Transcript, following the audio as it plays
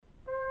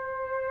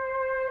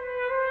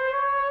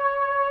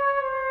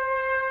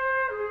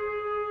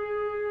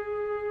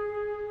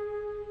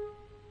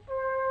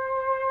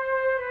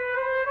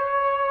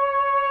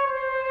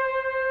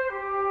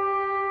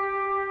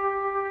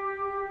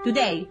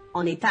Today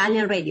on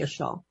Italian Radio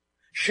Show.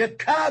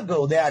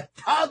 Chicago, that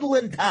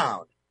toddling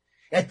town.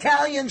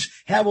 Italians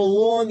have a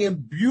long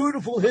and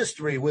beautiful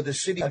history with the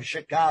city of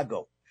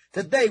Chicago.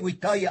 Today we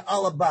tell you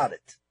all about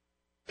it.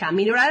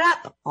 Coming right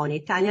up on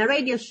Italian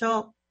Radio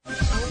Show. I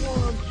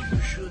want you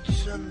should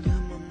send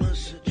him a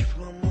message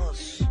from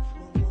us.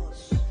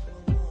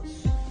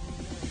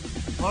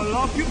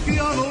 Parla più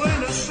piano e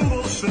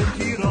nessuno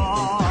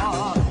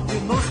sentirà.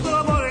 Il nostro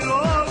amore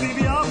lo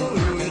viviamo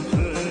io e te.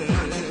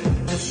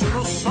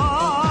 Nessuno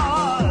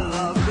sa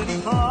la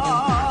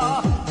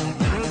verità.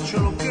 Nemmeno il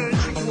cielo che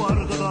ci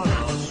guarda da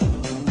lassù.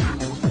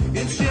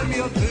 Insieme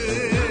a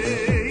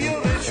te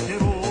io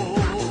resterò.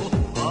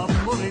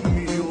 Amore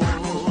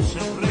mio,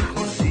 sempre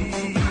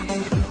così.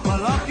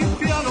 Parla più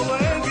piano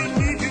e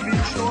vieni più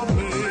vicino a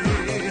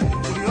me.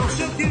 Voglio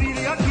sentire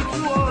gli occhi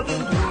tuoi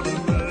dentro di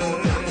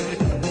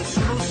me.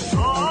 Nessuno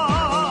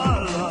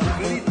sa la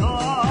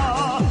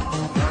verità.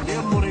 Grande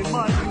amore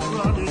mai più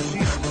grande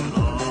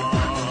esisterà.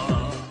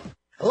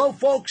 Hello,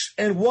 folks,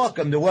 and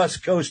welcome to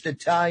West Coast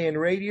Italian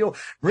Radio,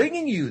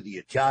 bringing you the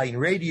Italian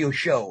Radio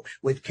Show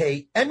with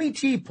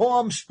KMET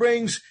Palm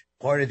Springs,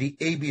 part of the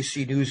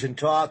ABC News and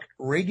Talk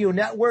Radio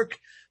Network.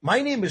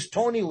 My name is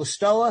Tony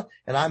LaStella,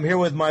 and I'm here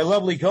with my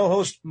lovely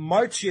co-host,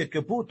 Marzia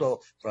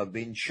Caputo from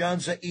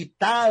Vicenza,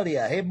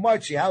 Italia. Hey,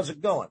 Marzia, how's it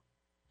going?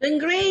 Doing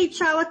great.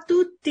 Ciao a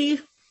tutti.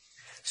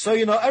 So,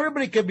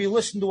 everybody can be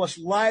listening to us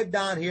live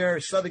down here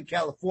in Southern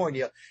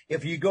California.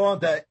 If you go on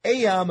to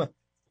AM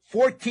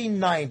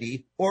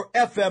 1490 or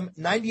FM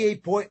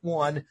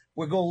 98.1,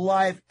 we go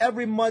live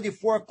every Monday,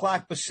 4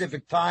 o'clock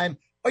Pacific time,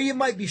 or you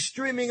might be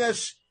streaming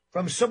us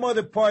from some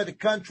other part of the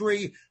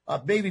country,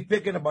 maybe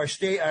picking up our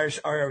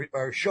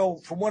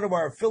show from one of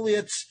our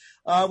affiliates,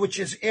 which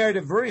is aired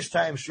at various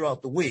times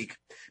throughout the week.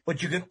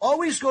 But you can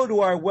always go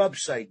to our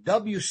website,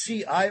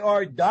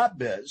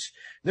 WCIR.biz.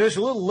 There's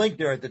a little link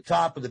there at the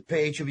top of the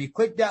page. If you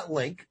click that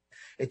link,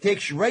 it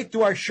takes you right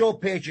to our show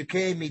page at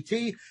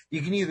KMET.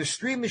 You can either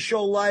stream the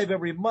show live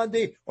every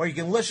Monday, or you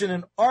can listen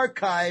in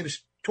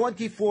archives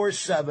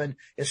 24/7.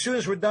 As soon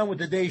as we're done with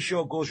today's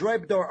show, it goes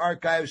right to our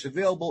archives,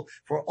 available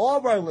for all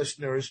of our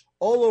listeners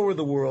all over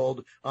the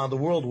world, on the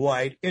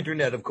worldwide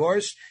internet, of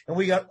course. And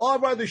we got all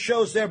of our other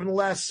shows there from the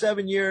last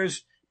 7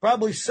 years,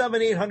 probably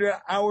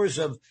 700-800 hours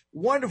of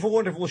wonderful,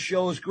 wonderful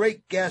shows,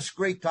 great guests,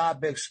 great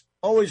topics.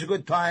 Always a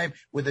good time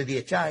with the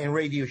Italian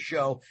Radio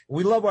Show.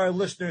 We love our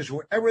listeners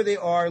wherever they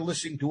are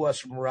listening to us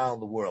from around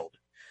the world.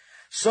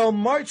 So,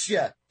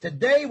 Marzia,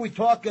 today we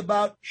talk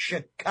about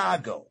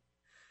Chicago.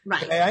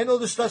 Right. Okay, I know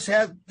this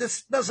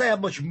doesn't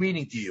have much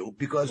meaning to you,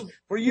 because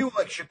for you,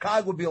 like,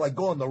 Chicago would be like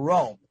going to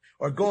Rome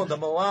or going to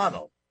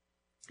Milano.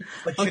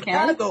 But Okay.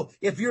 Chicago,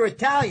 if you're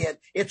Italian,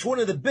 it's one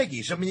of the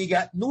biggies. I mean, you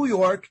got New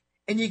York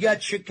and you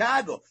got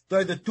Chicago.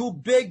 They're the two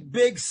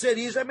big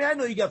cities. I mean, I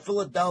know you got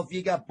Philadelphia,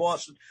 you got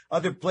Boston,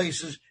 other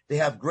places. They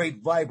have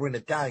great, vibrant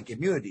Italian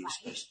communities.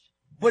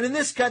 But in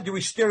this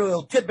country,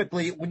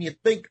 stereotypically, when you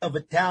think of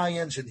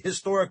Italians and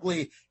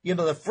historically,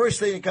 the first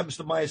thing that comes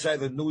to mind is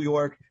either New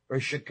York or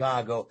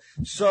Chicago.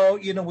 So,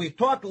 we've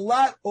talked a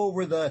lot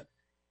over the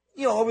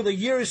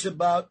years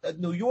about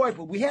New York,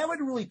 but we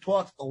haven't really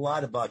talked a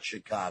lot about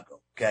Chicago.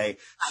 Okay.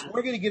 So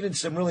we're going to get into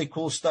some really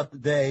cool stuff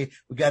today.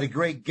 We got a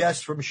great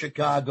guest from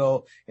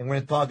Chicago, and we're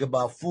going to talk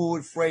about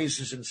food,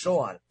 phrases, and so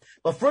on.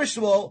 But first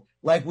of all,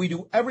 like we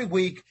do every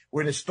week,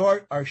 we're going to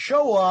start our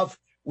show off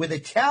with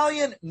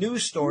Italian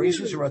news stories.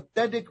 These are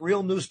authentic,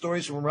 real news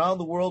stories from around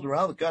the world,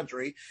 around the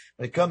country.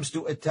 When it comes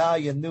to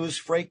Italian news,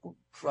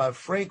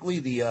 frankly,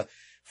 the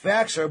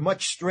facts are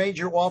much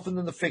stranger often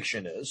than the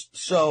fiction is.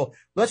 So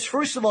let's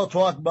first of all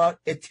talk about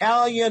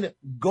Italian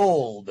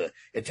gold.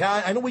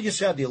 I know we just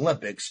had the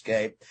Olympics,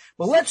 okay?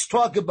 But let's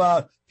talk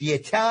about the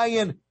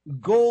Italian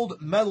gold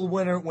medal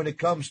winner when it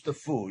comes to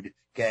food,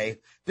 okay?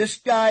 This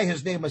guy,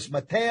 his name is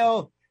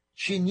Matteo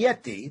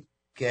Cignetti,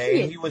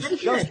 okay? He was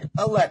just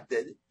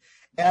elected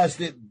as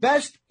the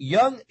best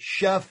young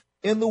chef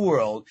in the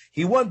world.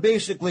 He won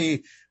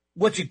basically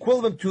what's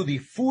equivalent to the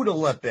Food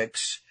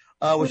Olympics,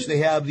 which they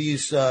have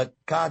these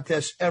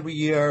contests every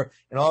year,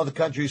 and all the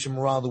countries from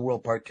around the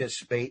world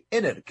participate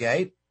in it,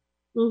 okay?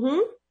 Mm-hmm.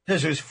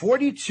 Because there's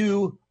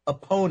 42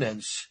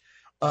 opponents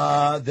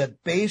that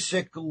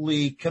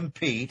basically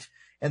compete,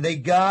 and they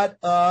got,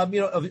 a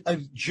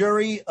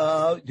jury who,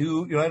 I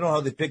don't know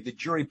how they pick the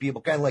jury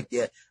people, kind of like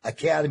the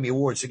Academy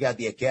Awards. They got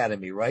the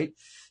Academy, right?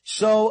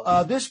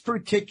 So this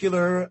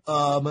particular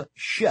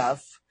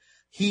chef,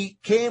 he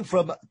came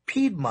from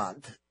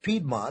Piedmont,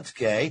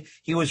 okay?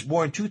 He was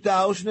born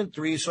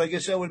 2003, so I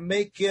guess that would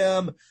make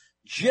him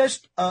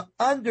just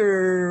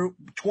under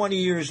 20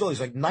 years old. He's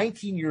like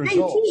 19 years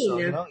old. So,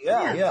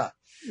 yeah.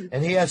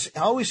 And he has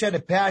always had a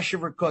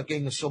passion for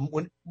cooking. So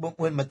when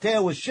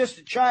Matteo was just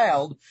a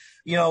child,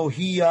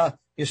 he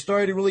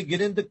started to really get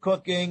into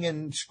cooking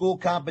and school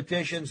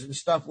competitions and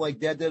stuff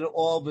like that. Did it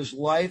all of his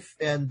life.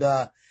 And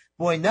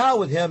boy, now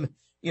with him,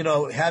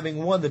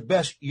 having won the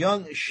best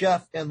young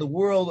chef in the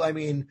world, I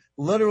mean,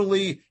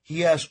 literally, he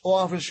has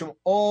offers from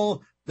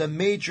all the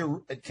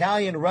major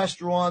Italian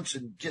restaurants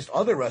and just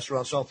other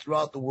restaurants all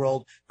throughout the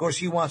world. Of course,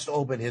 he wants to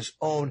open his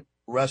own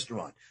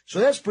restaurant. So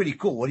that's pretty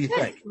cool. What do you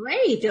think? That's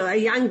great. A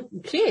young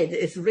kid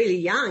is really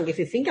young if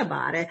you think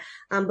about it.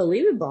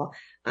 Unbelievable.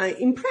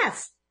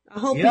 Impressed. I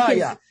hope he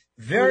can,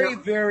 Very,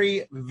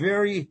 very,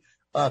 very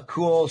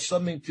cool.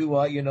 Something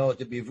to,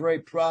 to be very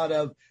proud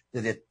of.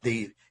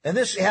 And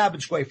this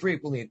happens quite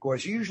frequently, of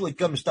course. It usually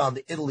comes down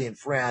to Italy and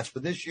France,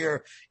 but this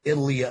year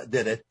Italy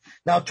did it.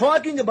 Now,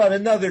 talking about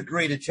another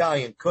great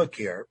Italian cook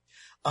here,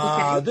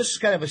 this is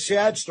kind of a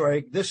sad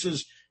story. This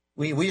is,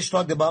 we just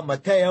talked about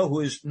Matteo, who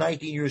is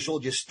 19 years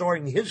old, just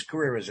starting his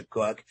career as a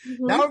cook.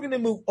 Mm-hmm. Now we're going to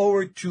move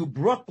over to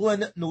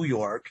Brooklyn, New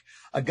York,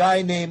 a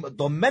guy named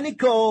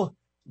Domenico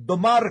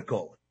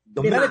DeMarco.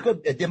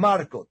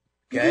 DeMarco,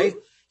 okay? Mm-hmm.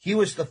 He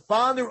was the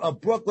founder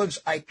of Brooklyn's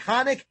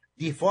iconic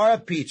Di Fara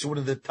Pizza, one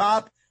of the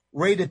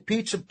top-rated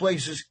pizza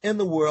places in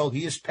the world.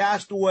 He has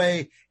passed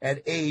away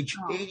at age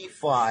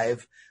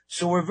 85.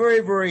 So we're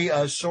very, very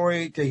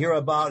sorry to hear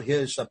about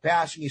his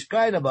passing. He's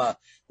kind of a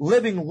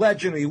living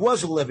legend. He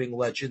was a living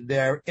legend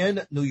there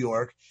in New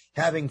York,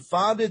 having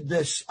founded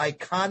this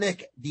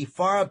iconic Di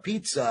Fara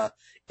Pizza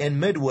in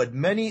Midwood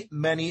many,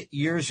 many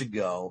years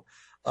ago.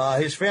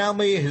 His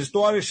family, his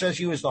daughter says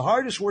he was the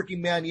hardest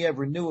working man he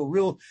ever knew, a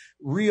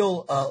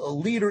real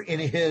leader in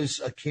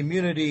his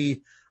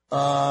community.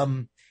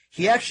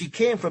 He actually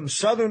came from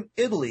southern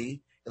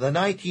Italy in the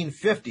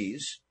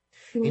 1950s.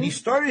 Mm-hmm. And he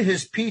started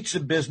his pizza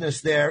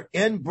business there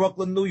in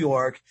Brooklyn, New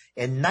York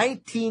in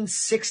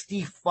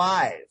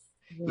 1965.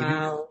 Wow. You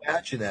can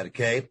imagine that,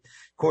 okay?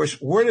 Of course,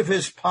 word of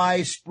his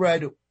pie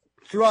spread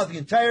throughout the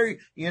entire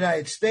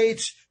United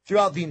States,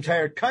 throughout the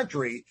entire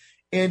country.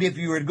 And if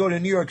you were to go to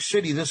New York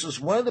City, this is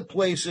one of the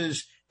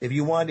places, if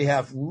you wanted to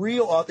have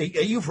real,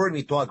 you've heard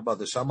me talk about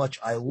this, how much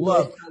I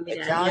love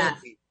Italian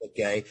pizza,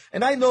 okay?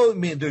 And I know,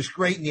 there's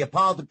great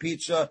Neapolitan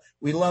pizza.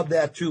 We love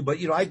that too. But,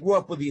 I grew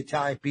up with the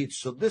Italian pizza.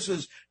 So this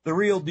is the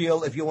real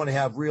deal if you want to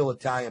have real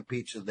Italian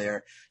pizza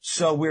there.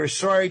 So we're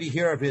sorry to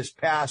hear of his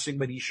passing,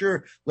 but he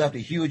sure left a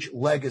huge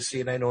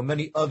legacy. And I know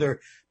many other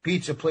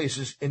pizza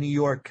places in New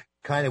York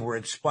kind of were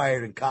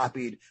inspired and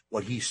copied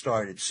what he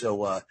started.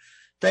 So,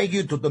 thank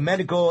you to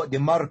Domenico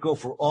DeMarco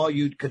for all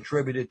you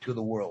contributed to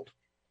the world.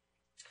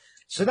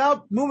 So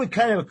now moving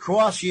kind of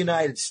across the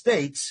United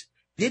States,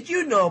 did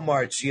you know,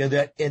 Marcia,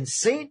 that in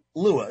St.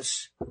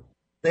 Louis,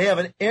 they have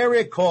an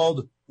area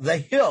called The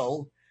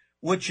Hill,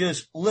 which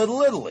is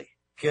Little Italy,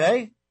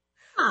 okay?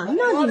 A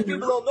lot of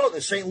people don't know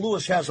that St.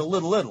 Louis has a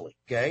Little Italy,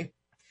 okay?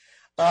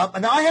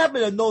 And I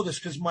happen to know this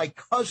because my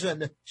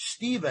cousin,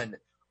 Stephen,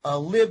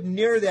 lived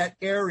near that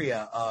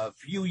area a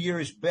few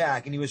years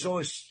back, and he was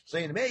always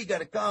saying to me, hey, you got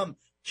to come.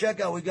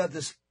 Check out, we got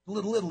this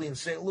Little Italy in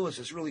St. Louis.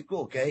 It's really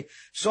cool, okay?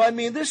 So,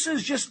 this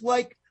is just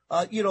like,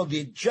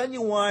 the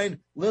genuine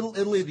Little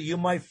Italy that you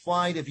might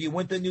find if you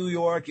went to New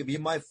York, if you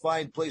might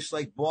find places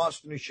like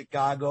Boston or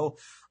Chicago.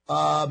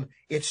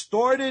 It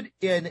started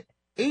in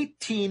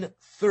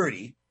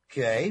 1830,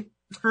 okay?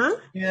 Huh?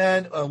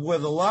 And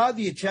with a lot of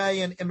the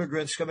Italian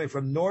immigrants coming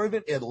from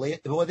northern Italy,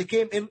 well, they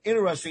came,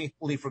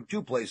 interestingly, from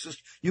two places.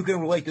 You can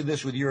relate to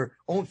this with your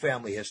own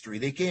family history.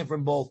 They came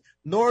from both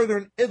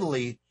northern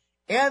Italy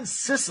and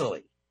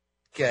Sicily,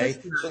 okay?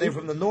 So they're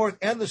from the north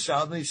and the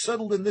south, and they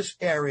settled in this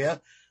area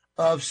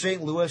of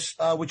St. Louis,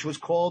 which was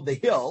called The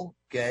Hill,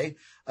 okay,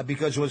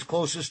 because it was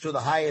closest to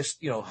the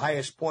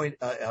highest point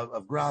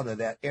of ground in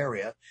that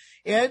area.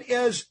 And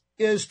as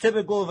is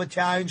typical of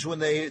Italians when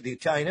the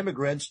Italian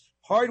immigrants,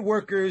 hard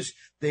workers,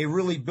 they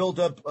really built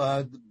up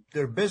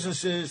their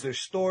businesses, their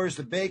stores,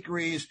 the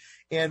bakeries,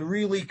 and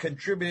really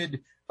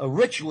contributed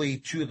richly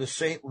to the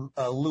St.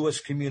 Louis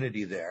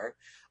community there.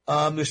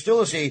 There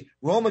still is a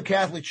Roman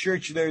Catholic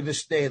church there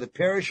this day, the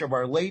Parish of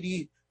Our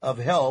Lady of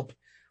Help,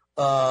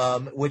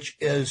 which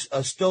is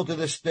still to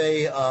this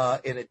day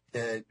an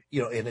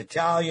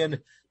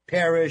Italian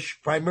parish,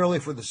 primarily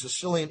for the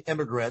Sicilian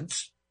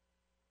immigrants.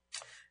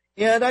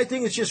 And I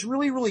think it's just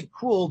really, really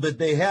cool that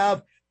they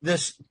have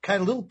this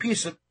kind of little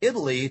piece of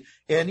Italy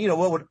and,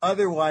 what would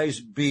otherwise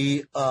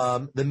be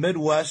the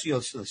Midwest,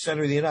 the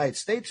center of the United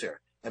States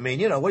here. What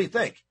do you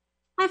think?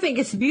 I think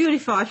it's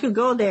beautiful. I should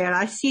go there.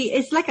 I see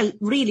it's like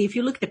if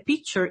you look at the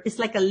picture, it's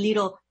like a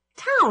little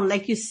town,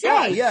 like you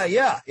say.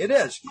 Yeah, it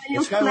is.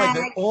 It's kind of like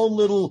their own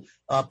little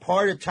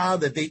part of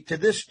town that they, to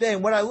this day,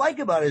 and what I like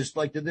about it is,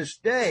 like, to this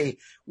day,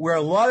 where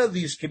a lot of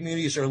these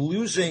communities are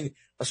losing,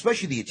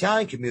 especially the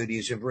Italian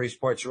communities in various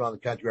parts around the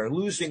country, are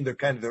losing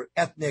their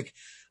ethnic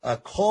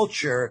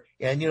culture,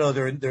 and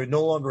they're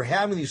no longer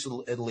having these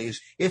little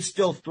Italies. It's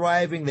still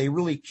thriving. They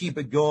really keep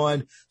it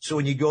going. So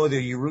when you go there,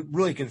 you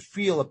really can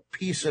feel a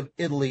piece of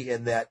Italy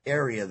in that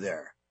area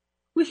there.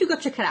 We should go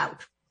check it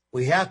out.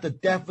 We have to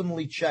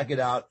definitely check it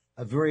out.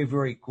 A very,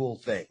 very cool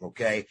thing.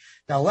 Okay.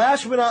 Now,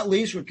 last but not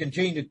least, we're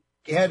continuing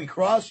to head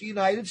across the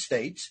United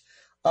States.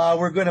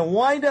 We're going to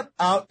wind up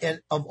out in,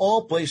 of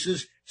all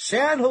places,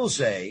 San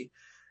Jose.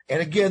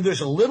 And again,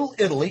 there's a Little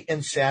Italy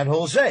in San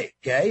Jose.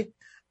 Okay.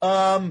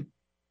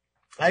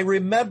 I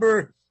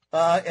remember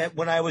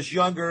when I was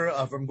younger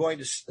from going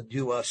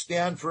to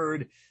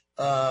Stanford,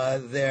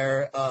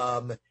 there,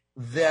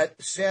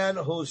 that San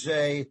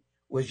Jose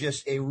was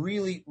just a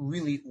really,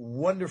 really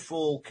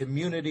wonderful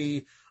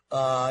community.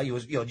 It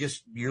was,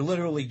 you're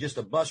literally just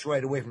a bus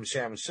ride away from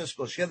San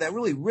Francisco. So you have that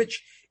really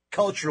rich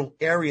cultural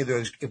area.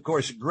 There's, of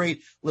course, a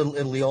great Little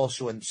Italy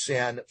also in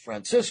San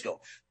Francisco.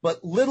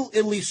 But Little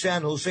Italy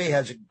San Jose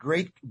has a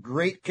great,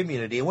 great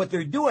community. And what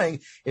they're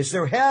doing is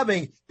they're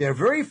having their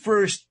very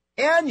first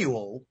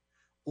annual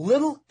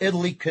Little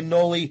Italy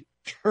Cannoli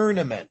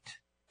tournament.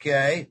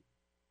 Okay.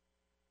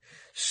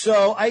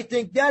 So I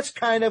think that's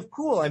kind of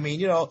cool. I mean,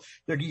 you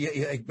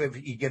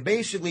can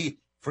basically,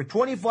 for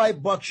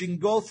 $25, you can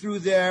go through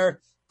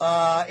there.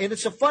 And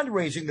it's a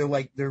fundraising.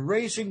 They're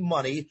raising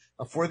money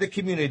for the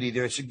community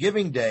there. It's a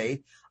giving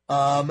day.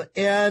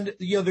 And,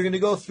 they're going to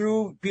go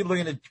through, people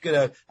are going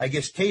to, I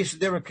guess, taste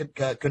different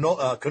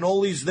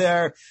cannolis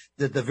there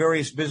that the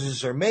various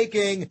businesses are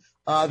making.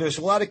 There's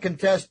a lot of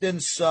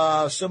contestants.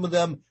 Some of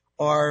them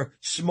are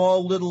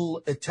small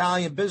little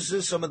Italian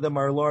businesses. Some of them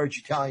are large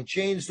Italian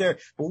chains there.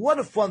 But what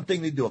a fun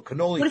thing to do, a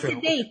cannoli. What is the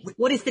date?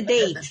 What is the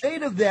date? The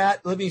date of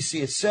that, let me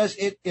see. It says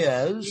it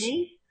is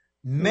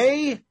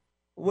May.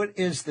 What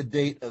is the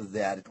date of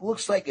that? It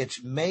looks like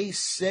it's May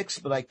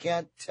 6th, but I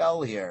can't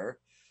tell here.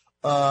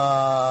 It's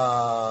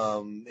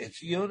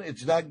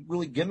not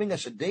really giving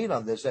us a date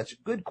on this. That's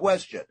a good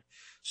question.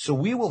 So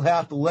we will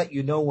have to let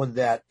you know when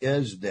that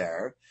is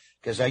there,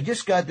 because I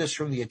just got this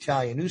from the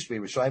Italian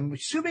newspaper. So I'm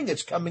assuming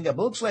it's coming up.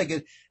 It looks like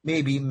it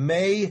may be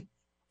May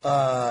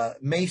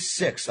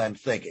 6th, I'm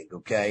thinking.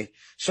 Okay.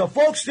 So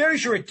folks,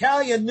 there's your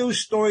Italian news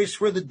stories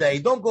for the day.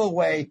 Don't go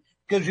away,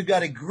 because we've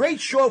got a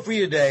great show for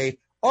you today,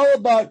 all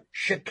about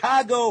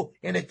Chicago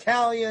and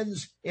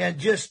Italians and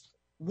just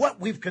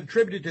what we've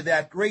contributed to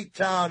that great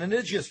town. And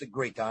it's just a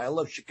great town. I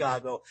love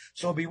Chicago.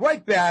 So I'll be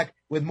right back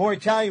with more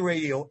Italian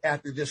Radio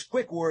after this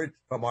quick word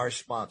from our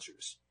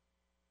sponsors.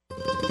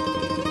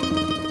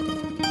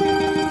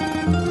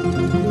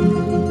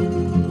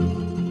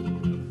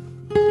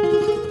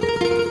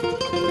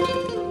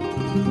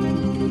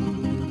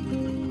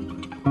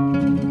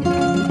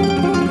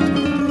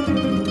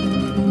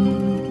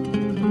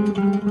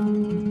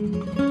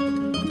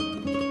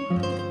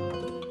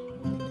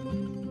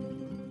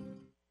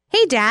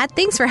 Hey, Dad,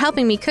 thanks for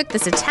helping me cook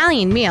this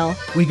Italian meal.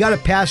 We got to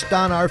pass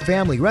down our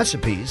family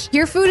recipes.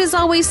 Your food is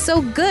always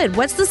so good.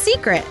 What's the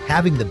secret?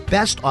 Having the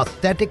best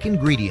authentic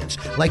ingredients,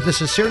 like the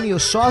Cicernio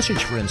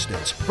sausage, for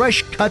instance.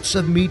 Fresh cuts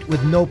of meat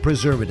with no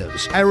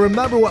preservatives. I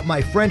remember what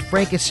my friend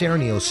Frank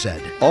Cicernio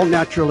said. All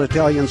natural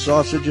Italian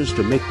sausages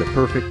to make the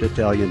perfect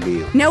Italian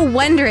meal. No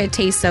wonder it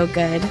tastes so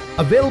good.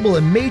 Available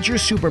in major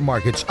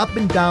supermarkets up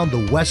and down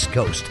the West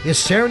Coast.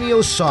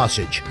 Cicernio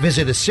sausage.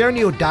 Visit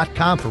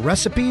Cicernio.com for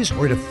recipes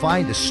or to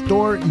find a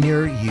store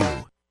near you.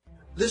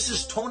 This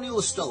is Tony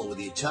Listella with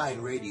the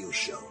Italian Radio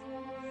Show.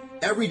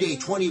 Every day,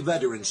 20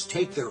 veterans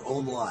take their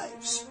own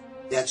lives.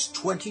 That's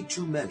 20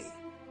 too many.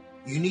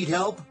 You need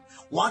help?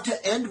 Want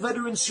to end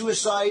veteran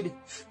suicide?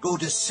 Go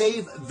to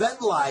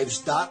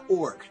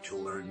SaveVetLives.org to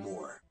learn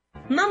more.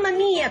 Mamma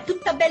mia,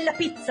 tutta bella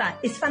pizza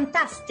is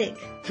fantastic.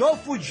 Joe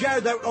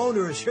Fugger, their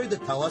owner, is here to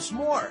tell us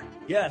more.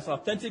 Yes,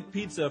 authentic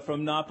pizza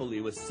from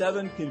Napoli with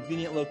 7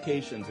 convenient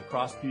locations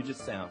across Puget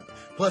Sound.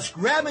 Plus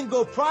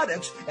grab-and-go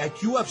products at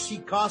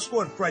UFC,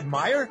 Costco, and Fred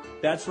Meyer.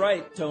 That's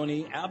right,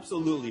 Tony.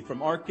 Absolutely.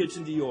 From our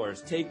kitchen to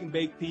yours. Take and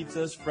bake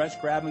pizzas, fresh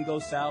grab-and-go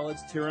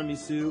salads,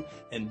 tiramisu,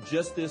 and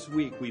just this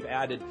week we've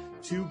added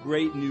 2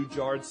 great new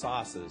jarred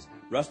sauces,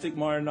 rustic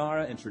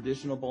marinara and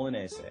traditional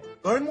bolognese.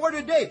 Learn more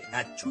today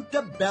at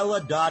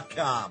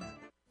tutabella.com.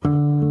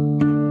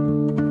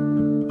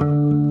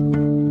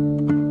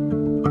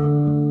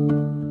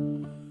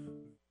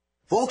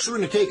 Folks, we're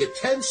going to take a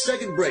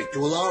 10-second break to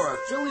allow our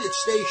affiliate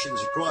stations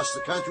across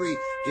the country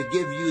to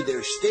give you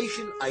their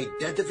station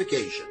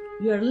identification.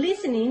 You're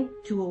listening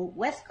to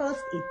West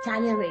Coast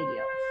Italian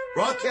Radio.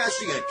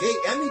 Broadcasting at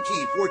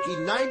KMET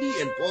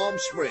 1490 in Palm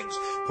Springs,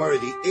 part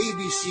of the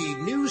ABC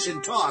News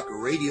and Talk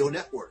Radio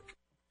Network.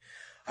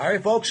 All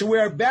right, folks, and we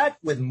are back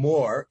with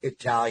more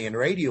Italian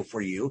radio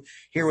for you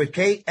here with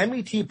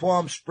KMET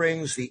Palm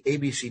Springs, the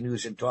ABC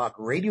News and Talk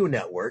Radio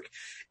Network.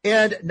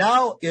 And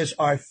now is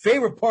our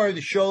favorite part of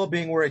the show,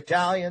 being we're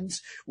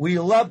Italians. We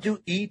love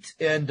to eat.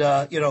 And,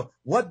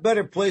 what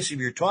better place if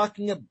you're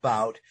talking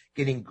about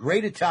getting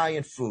great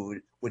Italian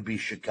food would be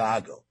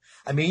Chicago.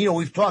 I mean,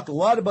 we've talked a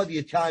lot about the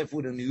Italian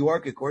food in New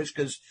York, of course,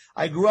 because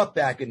I grew up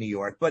back in New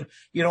York. But,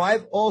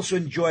 I've also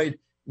enjoyed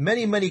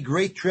many, many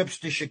great trips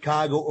to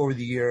Chicago over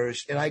the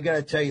years. And I got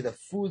to tell you, the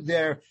food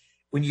there,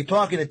 when you're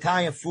talking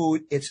Italian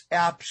food, it's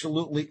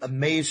absolutely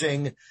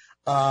amazing.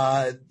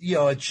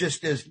 It's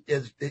just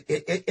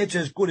it's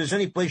as good as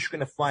any place you're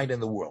going to find in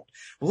the world.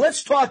 But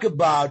let's talk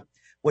about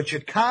what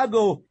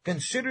Chicago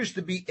considers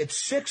to be its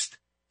six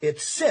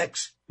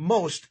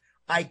most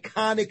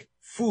iconic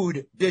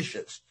food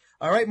dishes.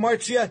 All right,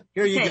 Marcia,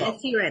 here you go. Okay,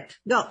 let's hear it.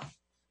 Go.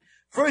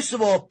 First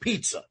of all,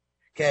 pizza.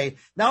 Okay.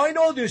 Now I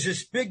know there's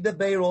this big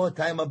debate all the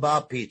time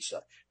about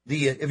pizza.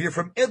 If you're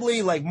from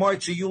Italy, like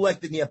Marcia, you like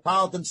the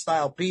Neapolitan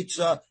style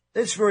pizza.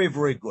 It's very,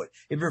 very good.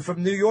 If you're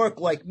from New York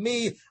like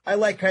me, I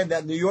like kind of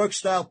that New York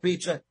style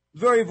pizza.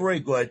 Very, very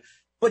good.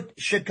 But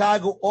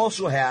Chicago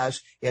also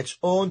has its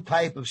own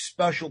type of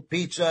special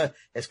pizza.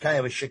 It's kind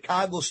of a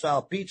Chicago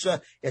style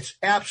pizza. It's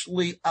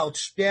absolutely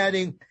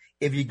outstanding.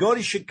 If you go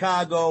to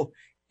Chicago,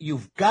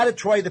 you've got to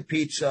try the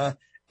pizza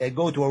and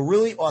go to a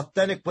really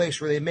authentic place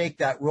where they make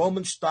that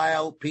Roman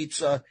style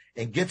pizza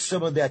and get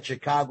some of that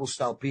Chicago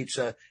style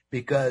pizza,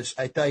 because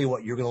I tell you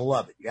what, you're going to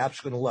love it. You're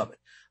absolutely going to love it.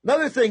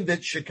 Another thing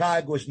that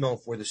Chicago is known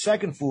for, the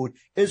second food,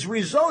 is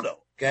risotto.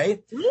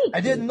 Okay.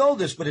 I didn't know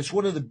this, but it's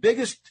one of the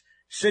biggest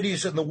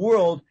cities in the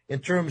world in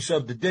terms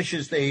of the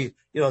dishes the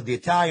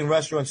Italian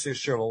restaurants, they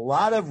serve a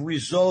lot of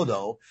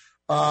risotto.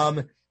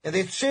 And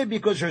they say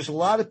because there's a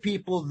lot of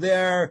people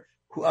there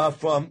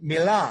from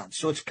Milan.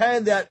 So it's kind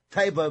of that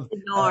type of...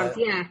 North,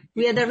 yeah.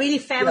 We had a really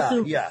famous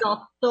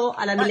risotto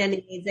alla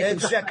milanese.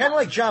 It's kind of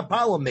like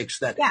Gianpaolo makes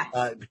that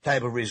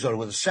type of risotto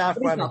with a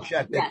saffron and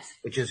check,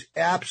 which is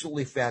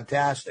absolutely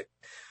fantastic.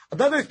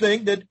 Another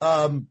thing that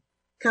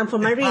come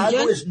from my Chicago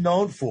region is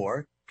known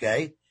for,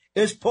 okay,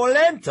 is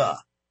polenta.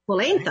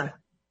 Polenta.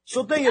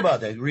 So think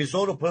about that,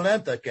 risotto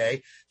polenta,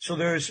 okay? So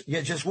there's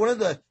just one of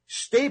the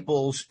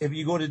staples. If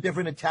you go to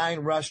different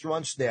Italian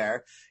restaurants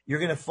there, you're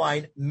going to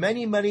find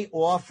many, many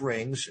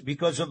offerings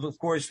because of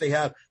course, they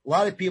have a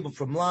lot of people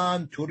from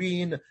Milan,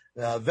 Turin,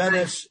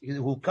 Venice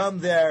who come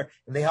there,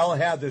 and they all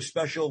have their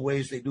special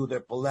ways they do their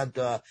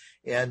polenta.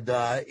 And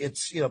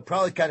it's,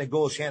 probably kind of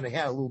goes hand in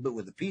hand a little bit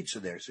with the pizza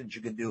there, since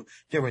you can do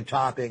different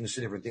toppings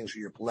and different things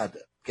with your polenta,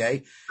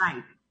 okay?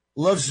 Right.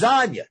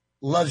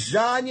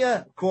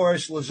 Lasagna, of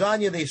course,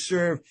 they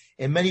serve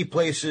in many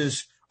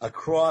places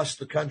across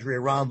the country,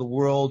 around the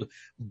world.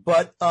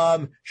 But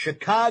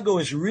Chicago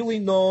is really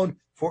known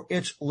for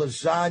its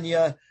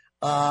lasagna,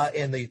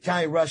 and the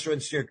Italian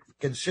restaurants there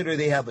consider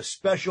they have a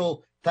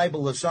special type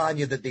of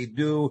lasagna that they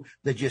do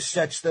that just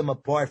sets them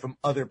apart from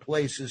other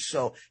places.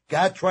 So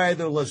gotta try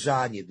their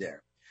lasagna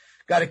there.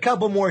 Got a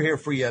couple more here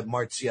for you,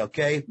 Marzia,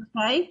 okay?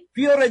 Okay.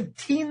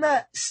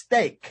 Fiorentina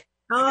steak.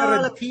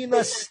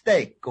 Fiorentina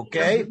steak,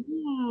 okay?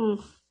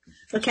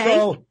 Okay.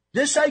 So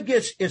this, I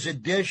guess, is a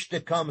dish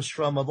that comes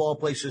from, of all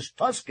places,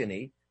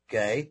 Tuscany,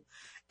 okay?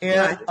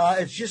 And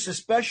it's just a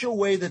special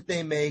way that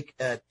they make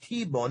a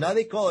T-bone. Now,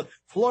 they call it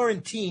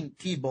Florentine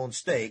T-bone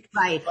steak.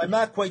 Right. I'm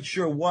not quite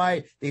sure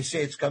why they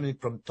say it's coming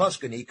from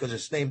Tuscany, because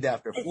it's named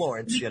after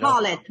Florence, We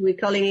call it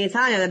in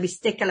Italian the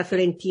bistecca alla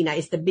Fiorentina.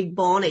 It's the big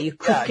bone, and you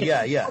cook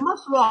it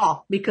almost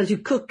raw, because you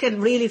cook it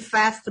really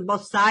fast on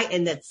both sides,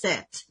 and that's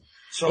it.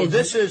 So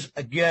this is,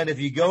 again, if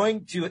you're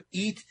going to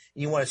eat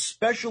and you want a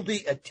specialty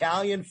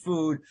Italian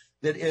food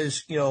that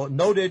is,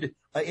 noted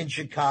in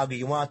Chicago,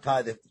 you want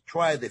to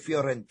try the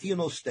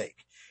Fiorentino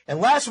steak. And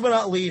last but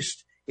not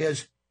least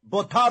is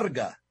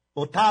Bottarga,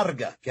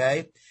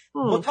 okay?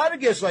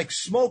 Bottarga is like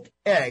smoked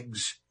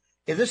eggs.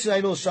 And this,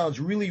 I know, sounds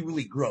really,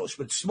 really gross,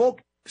 but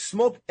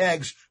smoked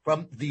eggs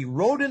from the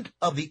rodent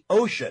of the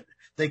ocean.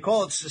 They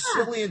call it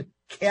Sicilian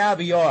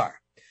caviar.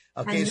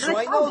 Okay, so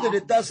I know that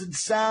it doesn't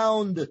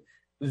sound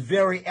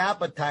very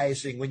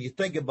appetizing when you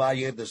think about it.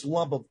 You have this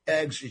lump of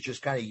eggs, it's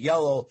just kind of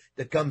yellow,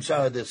 that comes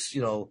out of this,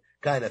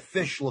 kind of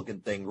fish-looking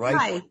thing,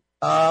 right?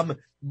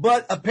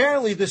 But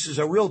apparently this is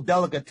a real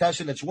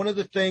delicatessen. It's one of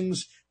the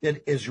things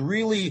that is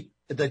really,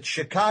 the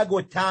Chicago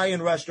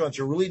Italian restaurants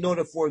are really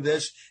noted for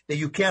this, that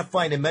you can't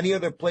find in many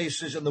other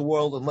places in the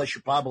world unless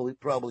you probably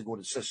go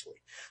to Sicily.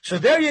 So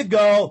there you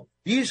go.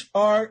 These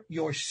are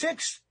your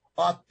 6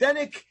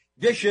 authentic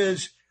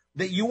dishes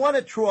that you want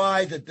to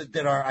try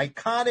that are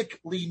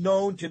iconically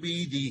known to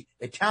be the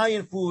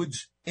Italian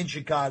foods in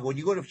Chicago. When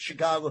you go to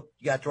Chicago,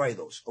 you got to try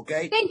those,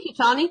 okay? Thank you,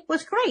 Tony. It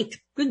was great.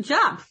 Good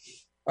job.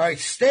 All right,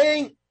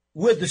 staying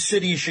with the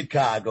city of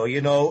Chicago,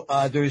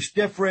 there's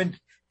different,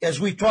 as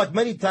we've talked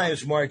many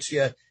times,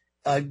 Marzia,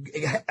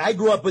 I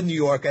grew up in New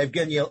York. I've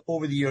given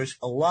over the years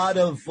a lot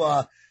of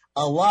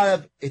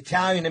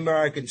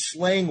Italian-American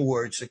slang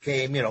words that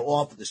came,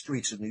 off of the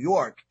streets of New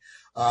York.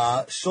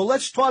 So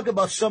let's talk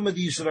about some of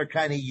these that are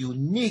kind of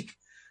unique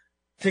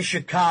to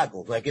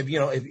Chicago. Like if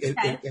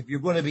you're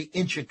going to be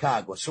in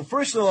Chicago. So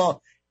first of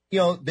all,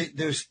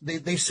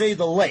 they say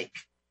the lake.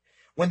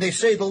 When they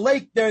say the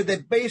lake there, they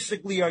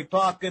basically are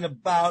talking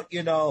about,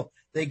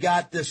 they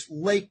got this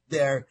lake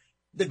there,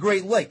 the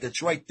Great Lake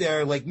that's right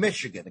there, Lake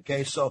Michigan.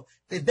 Okay. So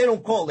they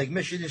don't call it Lake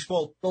Michigan, it's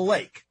called the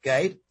lake.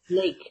 Okay.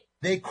 Lake.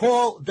 They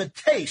call the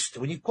taste.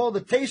 When you call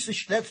the taste,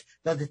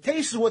 the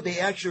taste is what they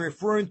actually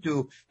referring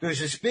to.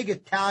 There's this big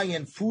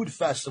Italian food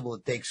festival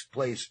that takes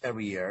place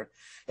every year,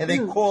 and they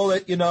call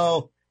it,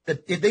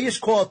 they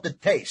just call it the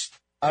taste.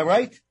 All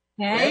right?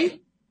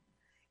 Okay.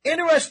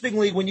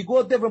 Interestingly, when you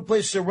go to different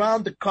places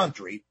around the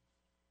country,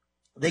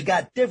 they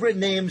got different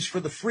names for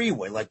the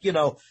freeway. Like,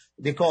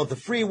 they call it the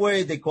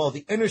freeway, they call it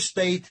the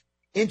interstate.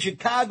 In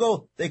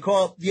Chicago, they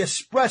call it the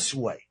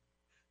expressway.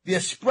 The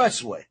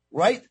expressway,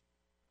 right?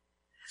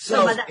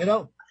 So,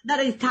 that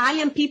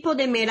Italian people,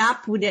 they made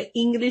up with the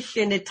English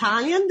and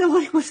Italian.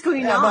 What's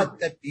going on?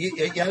 But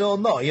I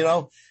don't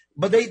know,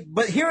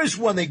 but here is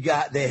one they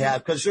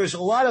have, because there's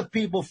a lot of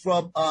people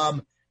from,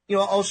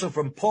 also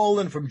from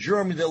Poland, from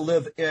Germany that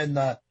live in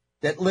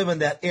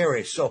that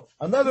area. So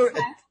another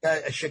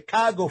a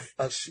Chicago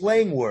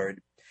slang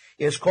word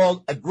is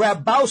called a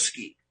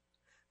grabowski.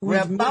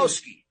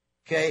 Grabowski.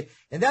 Okay.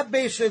 And that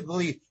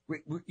basically,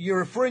 you're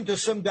referring to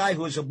some guy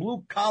who's a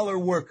blue collar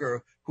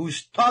worker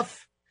who's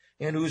tough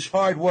and who's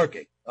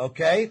hardworking.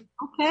 Okay.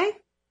 Okay.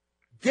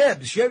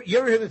 Dibs. You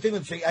ever hear the thing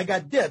that say, I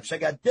got dibs. I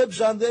got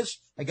dibs on this.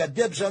 I got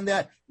dibs on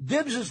that.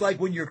 Dibs is like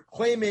when you're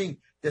claiming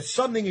that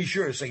something is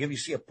yours. Like if you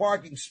see a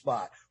parking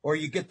spot or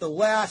you get the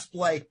last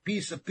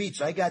piece of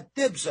pizza. I got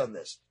dibs on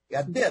this. I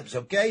got dibs.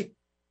 Okay.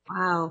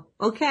 Wow.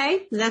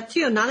 Okay. That's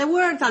you. Another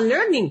word I'm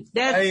learning.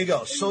 There you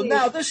go. So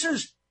now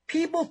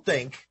people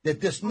think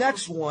that this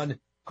next one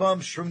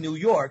comes from New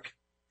York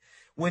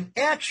when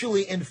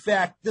actually, in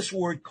fact, this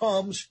word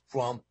comes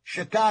from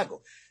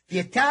Chicago. The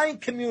Italian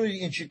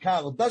community in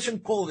Chicago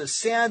doesn't call it a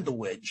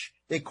sandwich.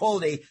 They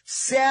call it a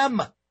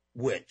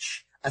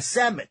sandwich, a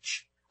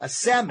sandwich, a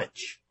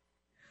sandwich.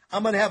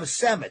 I'm going to have a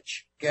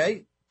sandwich,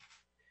 okay?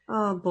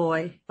 Oh,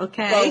 boy.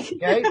 Okay.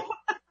 Okay.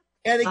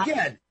 And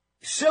again,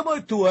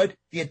 similar to it,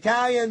 the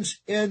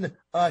Italians in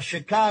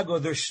Chicago,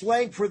 their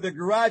slang for the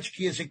garage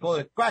key is they call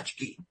it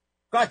crotchkey.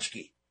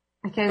 Crotchkey.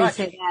 I can't even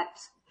say that.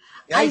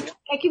 I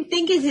keep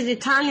thinking it's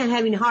Italian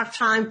having a hard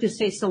time to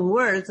say some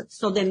words,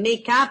 so they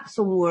make up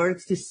some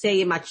words to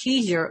say much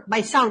easier,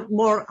 but sound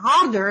more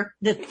harder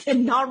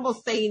than normal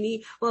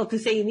saying, to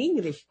say in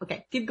English.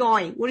 Okay, keep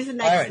going. What is the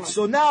next one? All right,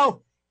 so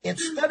now,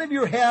 instead of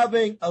you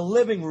having a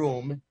living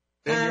room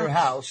in your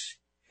house,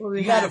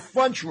 you got a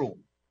front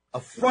room. A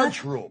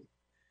front room.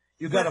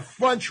 You got a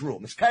front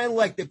room. It's kind of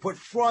like they put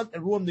front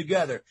and room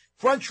together.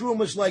 Front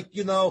room is like,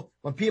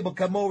 when people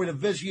come over to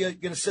visit you, you're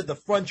going to sit in the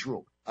front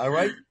room. All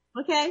right?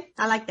 Okay,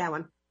 I like that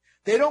one.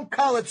 They don't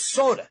call it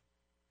soda.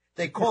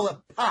 They call it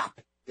pop.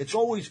 It's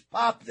always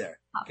pop there.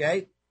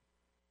 Okay?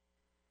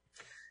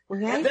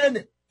 Okay. And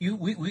then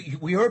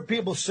we heard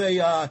people say,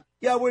 we're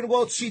going to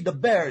go see the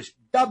Bears.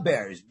 The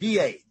Bears.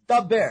 D-A.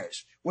 The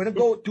Bears. We're going to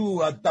go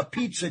to the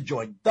pizza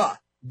joint.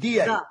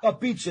 D-A. The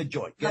pizza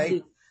joint.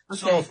 Okay?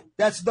 So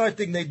that's another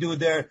thing they do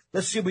there.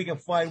 Let's see if we can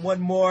find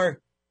one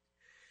more.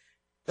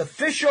 The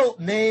official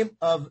name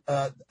of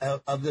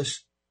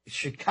this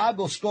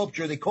Chicago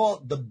sculpture, they call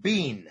it the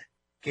Bean.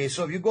 Okay,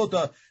 so if you go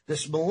to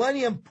this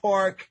Millennium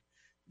Park,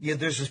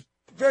 there's this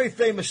very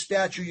famous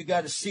statue you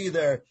got to see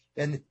there,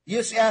 and you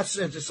just ask,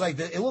 it's like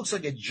it looks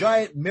like a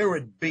giant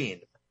mirrored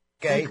bean.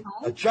 Okay,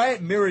 a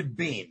giant mirrored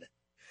bean.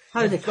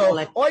 How do they call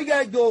it? All you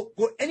got to go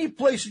any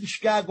place in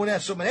Chicago and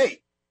ask someone,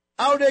 hey,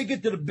 how do I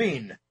get to the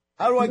Bean?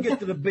 How do I get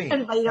to the Bean?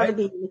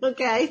 Right?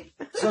 Okay.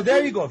 So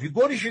there you go. If you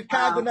go to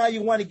Chicago now,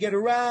 you want to get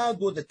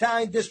around, go to the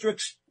Italian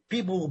districts,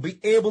 people will be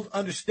able to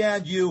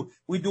understand you.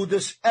 We do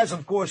this as,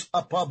 of course,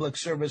 a public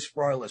service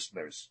for our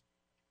listeners.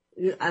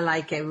 I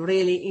like it.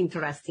 Really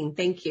interesting.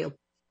 Thank you.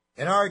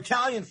 And our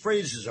Italian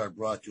phrases are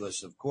brought to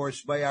us, of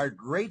course, by our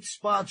great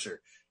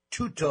sponsor,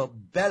 Tutto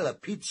Bella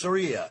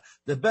Pizzeria,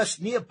 the best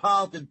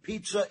Neapolitan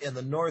pizza in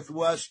the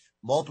Northwest,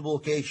 multiple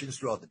locations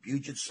throughout the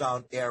Puget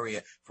Sound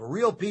area. For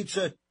real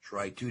pizza,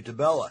 try Tutto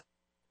Bella.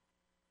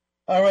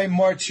 All right,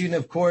 Martine,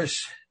 of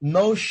course,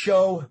 no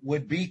show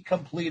would be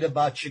complete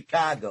about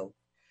Chicago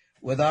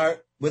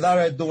without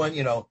our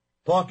doing,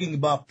 talking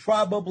about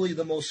probably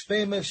the most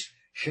famous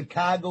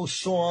Chicago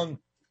song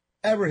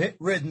ever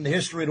written in the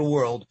history of the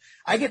world.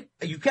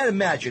 You can't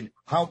imagine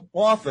how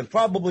often,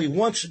 probably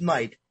once a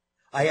night,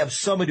 I have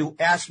somebody who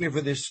asks me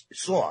for this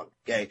song,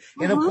 okay?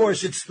 And, of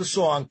course, it's the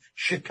song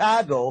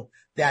Chicago,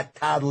 That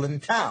Toddlin'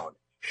 Town.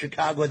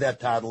 Chicago,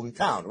 That Toddlin'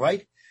 Town,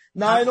 right?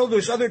 Now, I know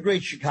there's other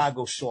great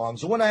Chicago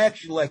songs. The one I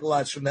actually like a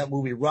lot is from that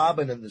movie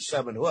Robin and the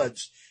Seven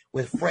Hoods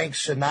with Frank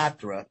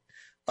Sinatra,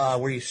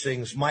 where he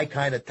sings My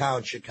Kind of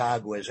Town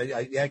Chicago Is.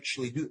 I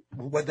actually do.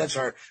 That's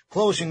our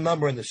closing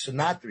number in the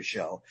Sinatra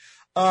show.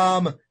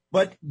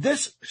 But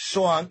this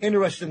song,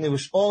 interestingly,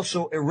 was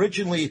also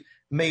originally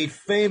made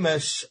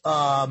famous,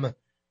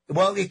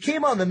 it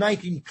came out in the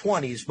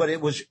 1920s, but it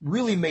was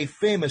really made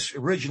famous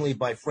originally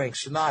by Frank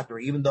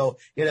Sinatra, even though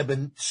it had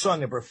been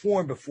sung and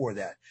performed before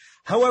that.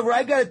 However,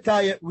 I got to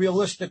tell you,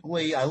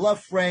 realistically, I love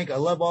Frank. I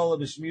love all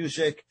of his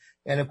music.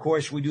 And, of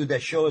course, we do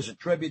that show as a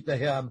tribute to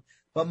him.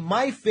 But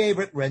my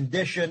favorite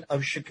rendition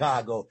of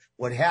Chicago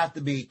would have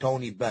to be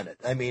Tony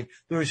Bennett. I mean,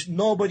 there's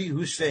nobody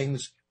who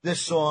sings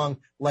this song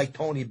like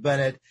Tony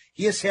Bennett.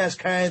 He just has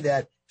kind of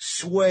that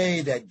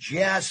sway, that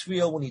jazz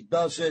feel when he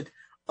does it.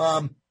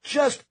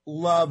 Just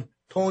love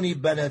Tony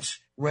Bennett's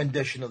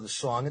rendition of the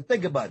song. And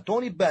think about it.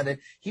 Tony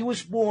Bennett, he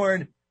was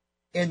born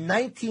in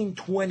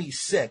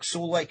 1926.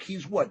 So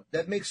he's what?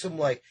 That makes him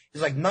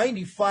he's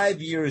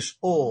 95 years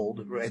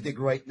old, I think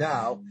right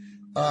now.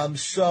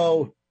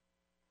 So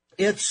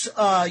it's,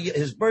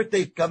 his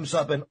birthday comes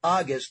up in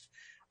August.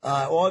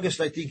 August,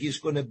 I think he's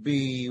going to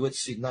be,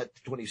 not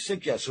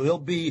 26 yet. So he'll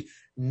be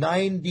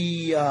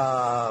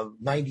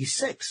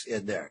 96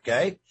 in there.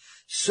 Okay.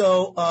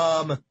 So,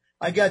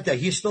 I got that.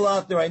 He's still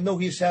out there. I know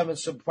he's having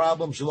some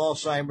problems with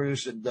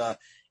Alzheimer's and,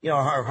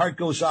 our heart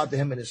goes out to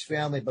him and his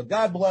family, but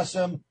God bless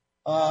him.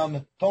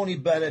 Tony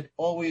Bennett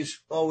always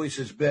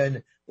has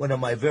been one of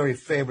my very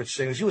favorite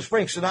singers. He was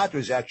Frank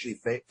Sinatra's actually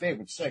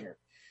favorite singer.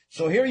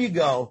 So here you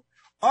go.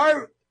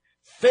 Our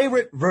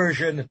favorite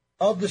version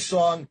of the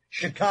song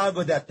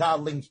Chicago, That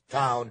Toddling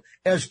Town,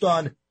 as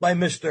done by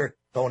Mr.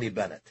 Tony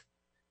Bennett.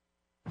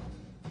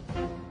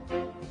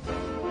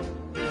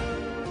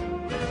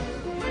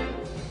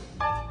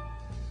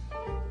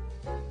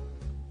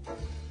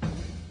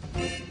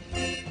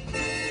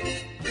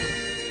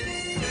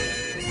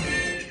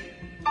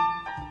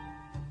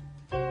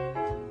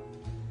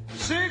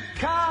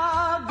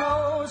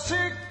 Chicago,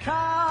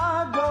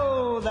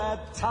 Chicago,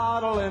 that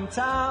toddling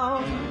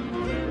town.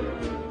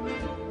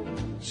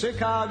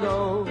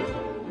 Chicago,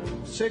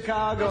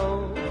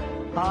 Chicago,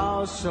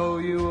 I'll show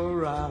you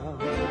around.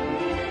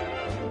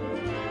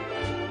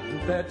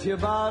 Bet your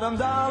bottom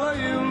dollar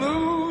you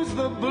lose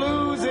the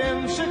blues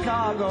in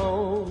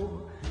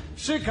Chicago.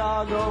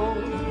 Chicago,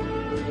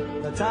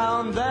 the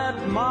town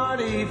that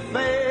Marty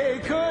Fay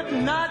could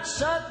not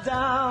shut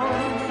down.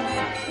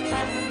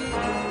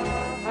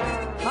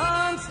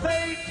 On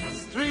State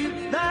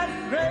Street, that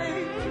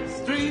great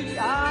street,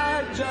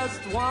 I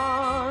just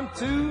want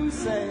to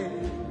say,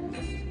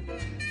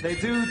 they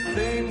do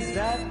things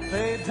that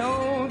they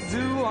don't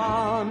do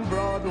on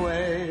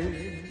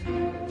Broadway.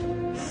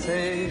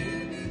 Say,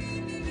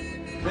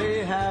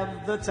 they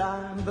have the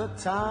time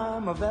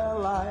of their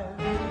life.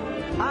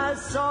 I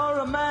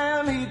saw a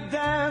man, he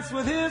danced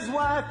with his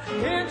wife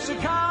in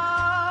Chicago,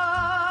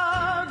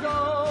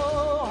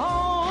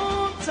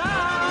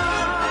 hometown.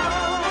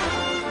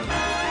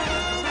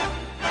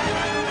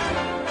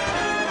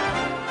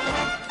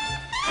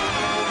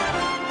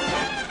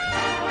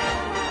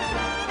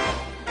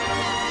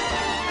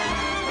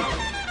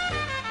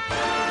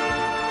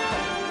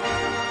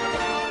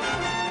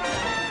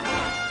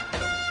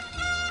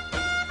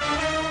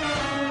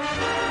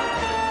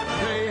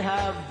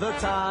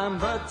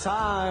 The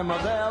time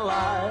of their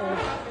life.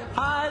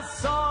 I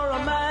saw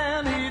a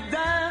man, he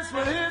danced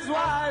with his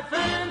wife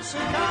in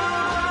Chicago.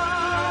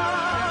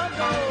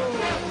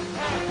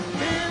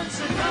 In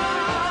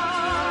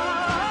Chicago.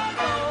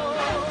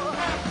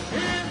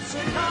 In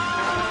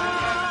Chicago.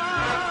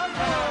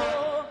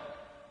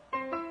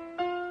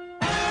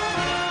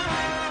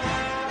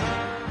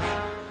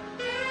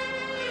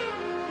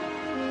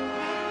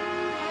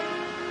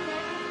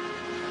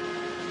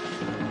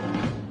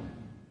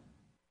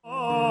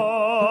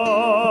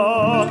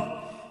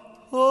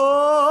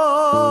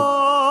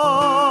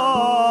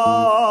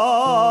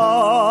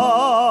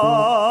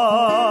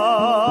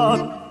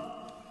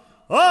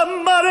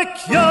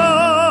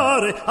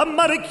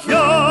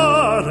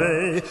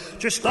 Ammaricchiare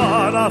ci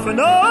sta la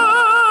finestra.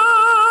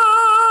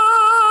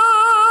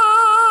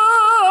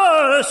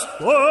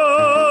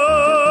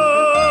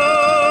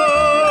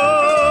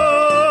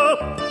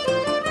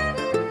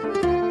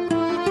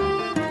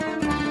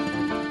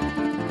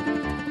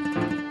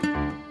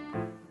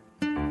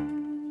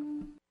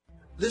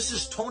 This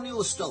is Tony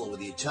Listello with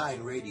the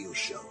Italian Radio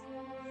Show.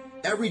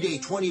 Every day,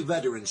 20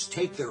 veterans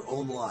take their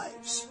own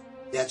lives.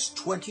 That's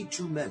 20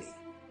 too many.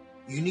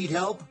 You need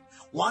help?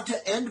 Want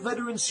to end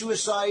veteran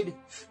suicide?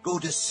 Go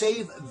to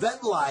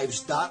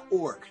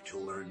SaveVetLives.org to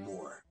learn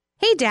more.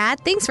 Hey, Dad,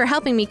 thanks for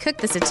helping me cook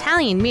this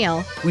Italian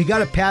meal. We got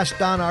to pass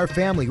down our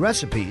family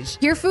recipes.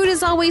 Your food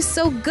is always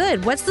so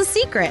good. What's the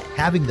secret?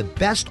 Having the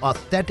best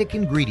authentic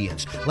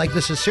ingredients, like the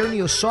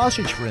Cicernio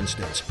sausage, for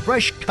instance.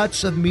 Fresh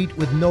cuts of meat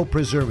with no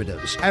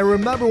preservatives. I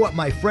remember what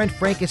my friend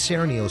Frank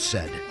Cicernio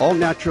said. All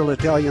natural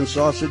Italian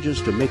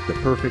sausages to make the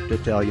perfect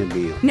Italian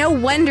meal. No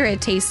wonder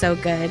it tastes so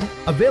good.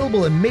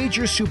 Available in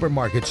major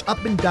supermarkets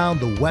up and down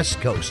the West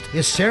Coast.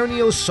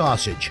 Cicernio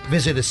sausage.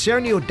 Visit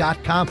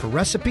Cicernio.com for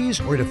recipes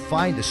or to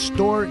find a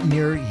store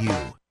near you.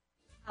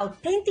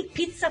 Authentic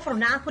pizza from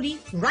Napoli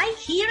right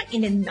here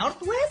in the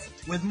Northwest?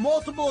 With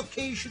multiple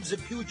occasions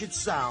in Puget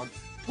Sound,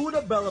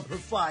 Tutta Bella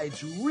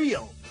provides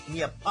real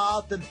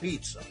Neapolitan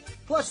pizza.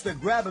 Plus their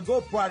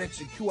grab-and-go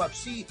products in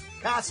QFC,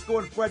 Costco,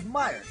 and Fred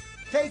Meyer.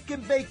 Take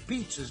and bake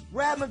pizzas,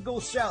 grab-and-go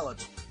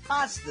salads,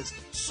 pastas,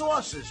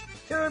 sauces,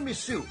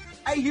 tiramisu.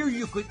 I hear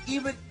you could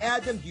even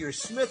add them to your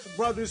Smith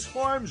Brothers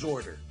Farms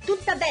order.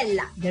 Tutta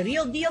Bella, the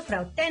real deal for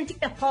authentic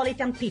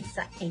Napolitan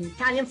pizza and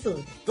Italian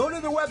food. Go to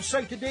their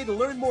website today to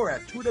learn more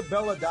at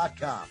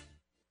tuttabella.com.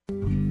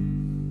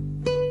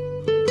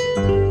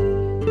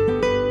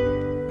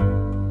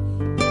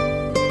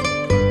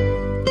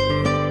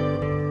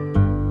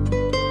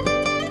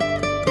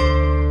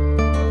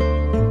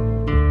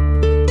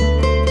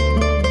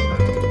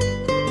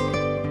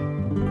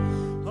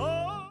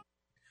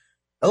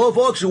 Hello,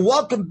 folks, and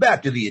welcome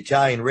back to the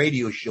Italian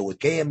Radio Show with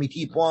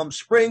KMET Palm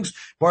Springs,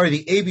 part of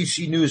the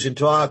ABC News and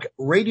Talk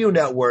Radio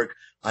Network.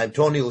 I'm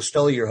Tony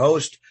Listello, your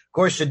host. Of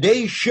course,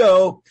 today's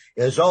show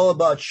is all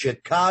about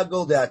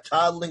Chicago, that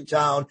toddling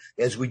town,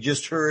 as we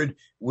just heard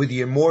with the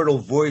immortal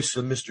voice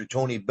of Mr.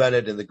 Tony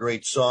Bennett and the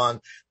great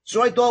song.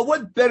 So I thought,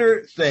 what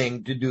better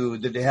thing to do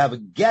than to have a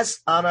guest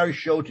on our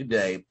show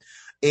today,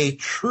 a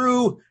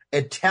true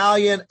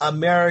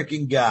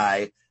Italian-American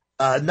guy,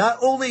 not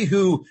only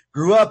who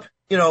grew up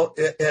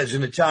as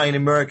an Italian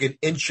American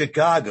in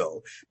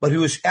Chicago, but he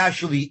was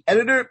actually the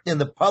editor and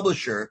the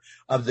publisher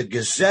of the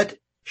Gazette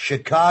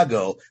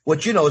Chicago,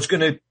 which, it's going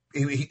to,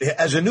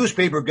 as a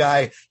newspaper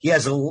guy, he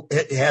has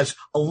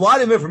a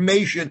lot of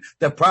information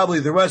that probably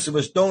the rest of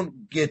us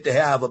don't get to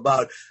have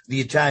about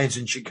the Italians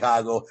in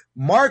Chicago.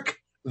 Mark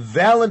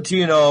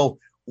Valentino,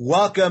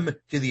 welcome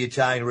to the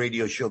Italian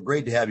Radio Show.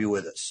 Great to have you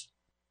with us.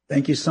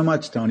 Thank you so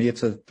much, Tony.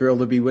 It's a thrill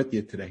to be with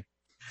you today.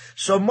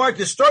 So, Mark,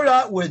 to start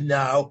out with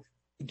now,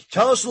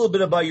 tell us a little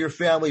bit about your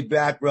family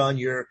background,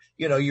 your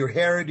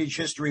heritage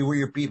history, where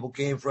your people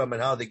came from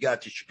and how they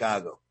got to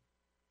Chicago.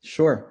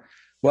 Sure.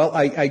 Well,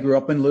 I grew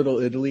up in Little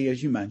Italy,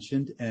 as you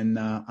mentioned, and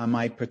on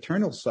my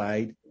paternal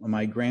side,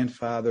 my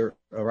grandfather,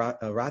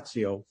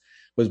 Orazio,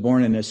 was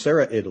born in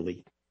Nocera,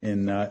 Italy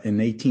in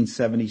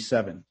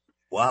 1877.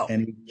 Wow.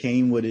 And he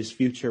came with his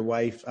future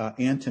wife,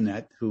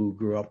 Antoinette, who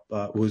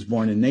was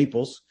born in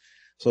Naples.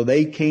 So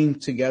they came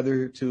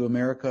together to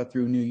America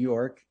through New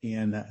York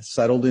and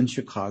settled in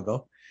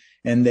Chicago.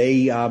 And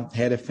they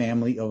had a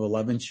family of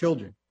 11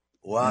 children.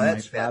 Wow,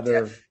 that's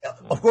fantastic.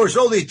 Of course,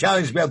 all the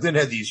Italians back then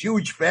had these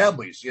huge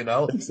families,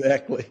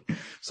 Exactly.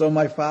 So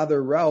my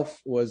father, Ralph,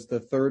 was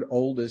the third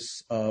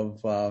oldest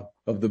of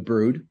the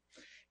brood.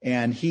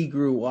 And he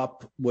grew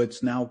up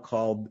what's now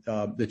called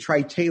the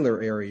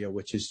Tri-Taylor area,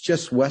 which is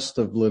just west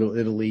of Little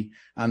Italy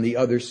on the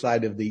other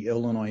side of the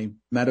Illinois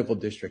Medical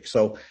District.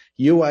 So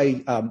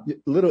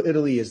Little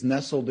Italy is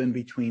nestled in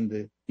between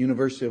the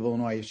University of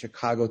Illinois at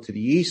Chicago to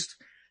the east.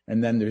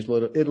 And then there's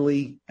Little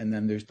Italy, and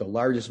then there's the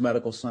largest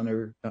medical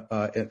center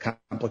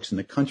complex in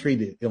the country,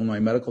 the Illinois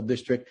Medical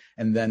District,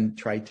 and then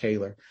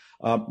Tri-Taylor.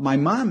 My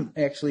mom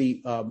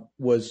actually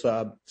was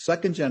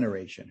second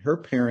generation. Her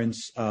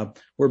parents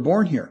were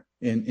born here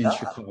in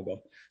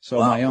Chicago. So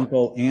wow. My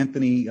uncle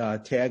Anthony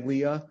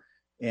Taglia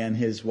and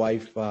his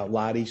wife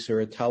Lottie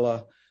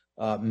Ciratella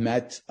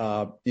met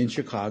in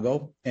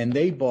Chicago, and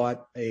they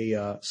bought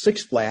a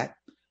six flat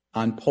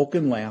on Polk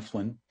and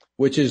Laughlin,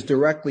 which is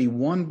directly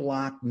one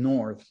block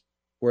north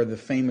where the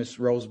famous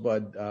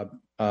Rosebud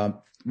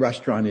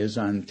restaurant is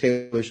on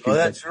Taylor Street. Oh,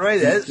 that's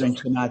right. That is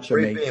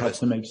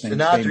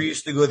Sinatra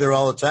used to go there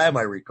all the time,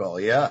 I recall.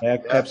 Yeah.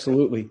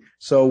 Absolutely.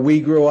 So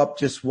we grew up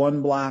just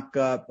one block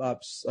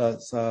north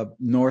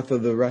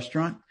of the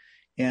restaurant.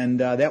 And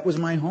that was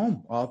my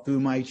home all through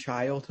my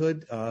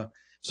childhood.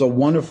 It's a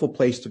wonderful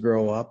place to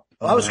grow up.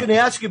 I was going to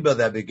ask you about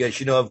that because,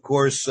 of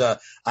course,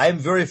 I'm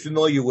very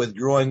familiar with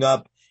growing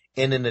up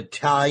in an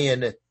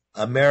Italian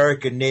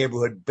American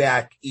neighborhood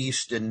back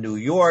east in New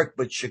York,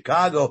 but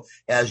Chicago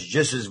has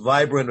just as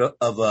vibrant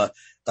of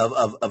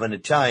an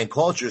Italian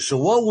culture. So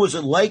what was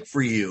it like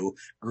for you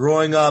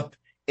growing up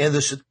in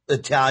this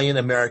Italian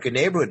American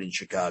neighborhood in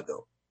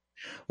Chicago?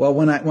 Well,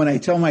 when I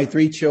tell my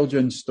three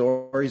children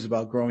stories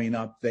about growing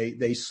up,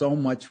 they so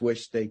much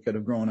wish they could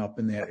have grown up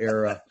in that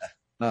era.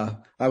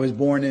 I was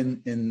born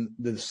in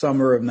the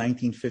summer of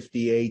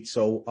 1958,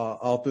 so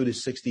all through the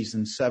 60s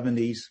and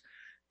 70s,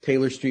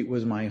 Taylor Street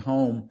was my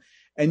home.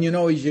 And,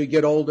 as you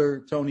get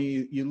older,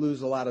 Tony, you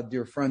lose a lot of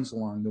dear friends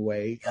along the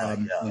way.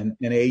 And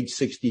at age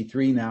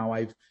 63 now,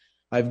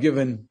 I've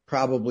given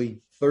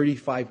probably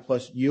 35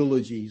 plus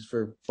eulogies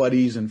for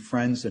buddies and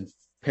friends and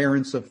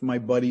parents of my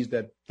buddies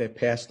that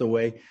passed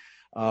away.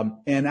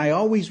 And I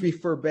always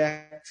refer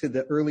back to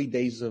the early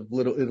days of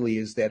Little Italy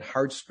as that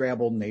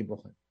hard-scrabbled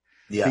neighborhood.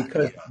 Yeah.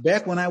 Because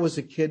back when I was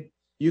a kid,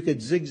 you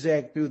could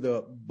zigzag through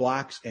the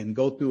blocks and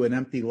go through an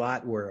empty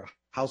lot where a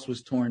house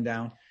was torn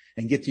down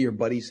and get to your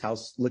buddy's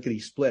house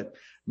lickety-split.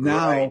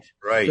 Now,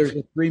 there's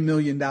a $3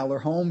 million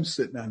home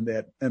sitting on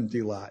that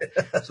empty lot.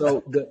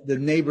 So the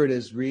neighborhood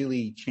has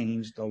really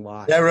changed a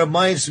lot. That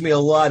reminds me a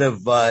lot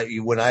of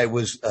when I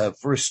was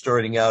first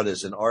starting out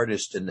as an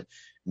artist in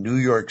New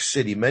York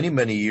City many,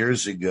 many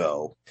years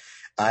ago.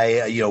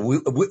 We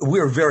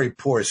were very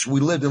poor. So we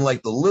lived in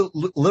like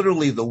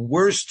literally the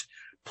worst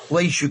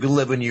place you could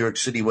live in New York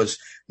City was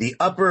the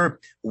upper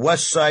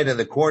west side of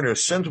the corner of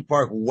Central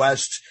Park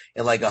West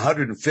and like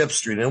 105th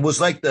Street. And it was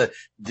like the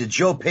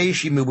Joe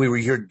Pesci movie where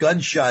you heard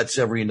gunshots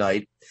every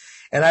night.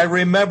 And I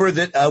remember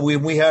that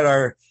when we had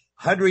our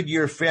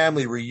 100-year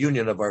family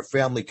reunion of our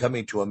family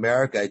coming to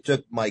America, I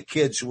took my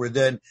kids who were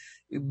then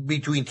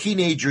between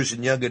teenagers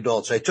and young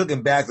adults. I took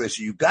them back there.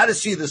 So you got to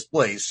see this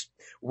place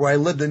where I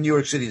lived in New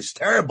York City. It's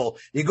terrible.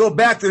 You go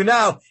back there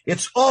now,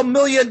 it's all $1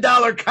 million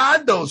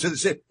condos. And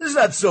say, this is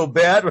not so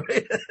bad,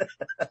 right?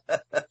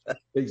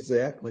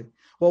 Exactly.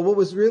 Well, what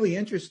was really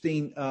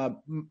interesting,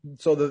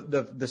 so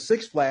the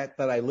six flat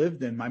that I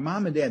lived in, my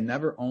mom and dad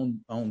never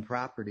owned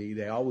property.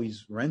 They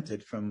always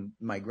rented from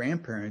my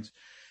grandparents.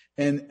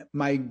 And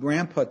my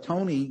grandpa,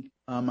 Tony,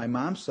 on my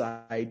mom's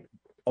side,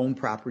 owned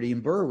property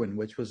in Berwyn,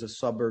 which was a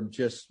suburb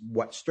just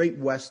straight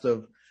west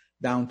of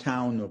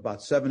downtown, about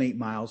 7-8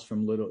 miles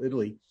from Little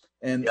Italy.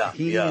 And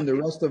he and the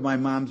rest of my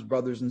mom's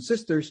brothers and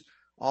sisters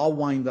all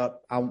wound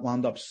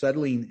up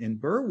settling in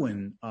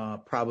Berwyn,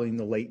 probably in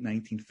the late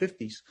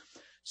 1950s.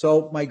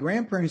 So my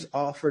grandparents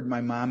offered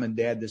my mom and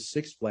dad this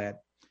six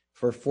flat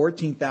for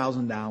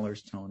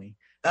 $14,000, Tony.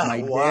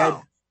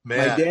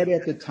 Man. My dad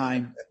at the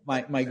time,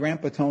 my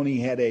grandpa Tony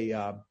had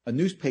a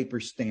newspaper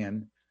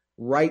stand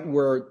right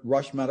where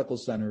Rush Medical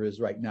Center is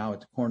right now at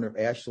the corner of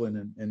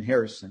Ashland and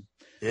Harrison.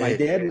 My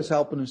dad was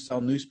helping him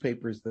sell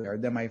newspapers there.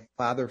 Then my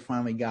father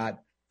finally got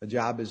a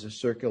job as a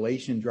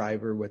circulation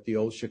driver with the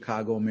old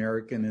Chicago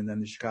American and then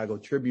the Chicago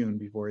Tribune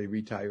before he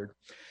retired.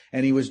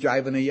 And he was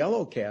driving a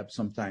yellow cab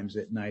sometimes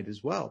at night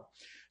as well.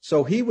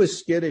 So he was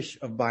skittish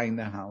of buying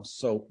the house.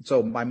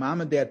 So my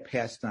mom and dad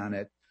passed on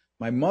it.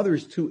 My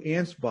mother's two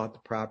aunts bought the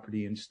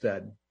property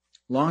instead.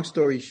 Long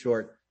story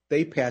short,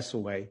 they pass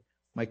away.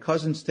 My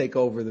cousins take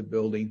over the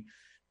building.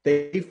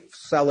 They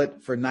sell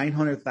it for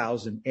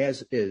 $900,000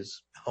 as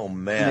is. Oh,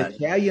 man. An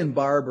Italian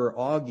barber,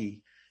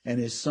 Augie, and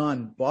his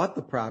son bought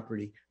the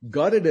property,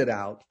 gutted it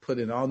out, put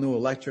in all new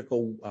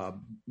electrical,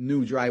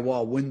 new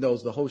drywall,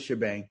 windows, the whole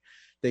shebang.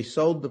 They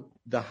sold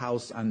the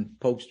house on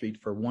Polk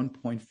Street for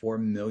 $1.4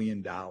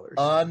 million.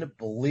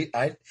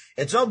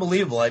 It's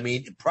unbelievable. I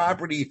mean,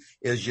 property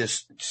is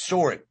just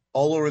soaring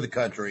all over the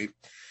country.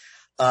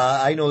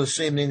 I know the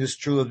same thing is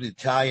true of the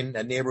Italian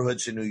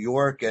neighborhoods in New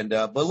York.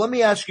 But let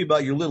me ask you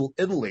about your Little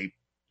Italy.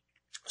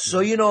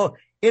 So,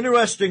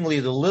 interestingly,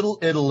 the Little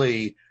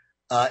Italy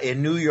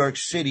in New York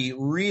City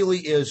really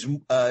is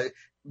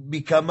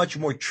become much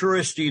more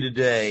touristy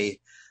today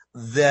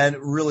than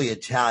really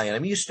Italian. I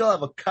mean, you still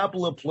have a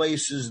couple of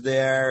places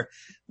there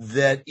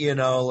that,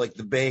 like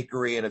the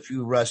bakery and a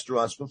few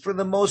restaurants, but for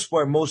the most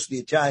part, most of the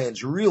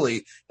Italians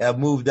really have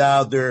moved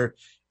out there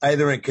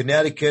either in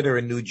Connecticut or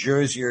in New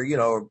Jersey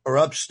or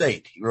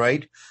upstate,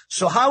 right?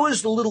 So how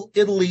is the Little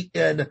Italy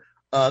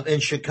in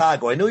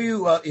Chicago? I know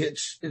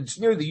it's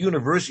near the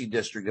University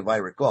District, if I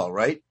recall,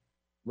 right?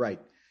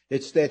 Right.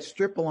 It's that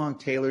strip along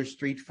Taylor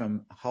Street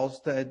from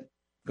Halsted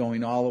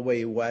going all the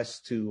way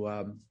west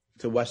to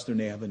Western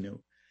Avenue.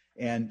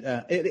 And,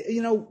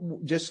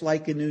 just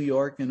like in New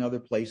York and other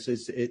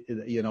places,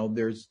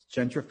 there's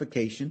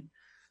gentrification.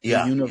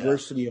 The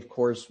university, of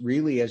course,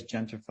 really has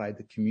gentrified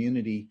the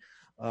community.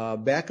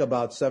 Back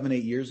about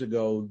 7-8 years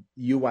ago,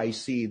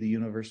 UIC, the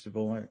University of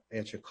Illinois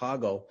at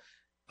Chicago,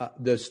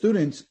 the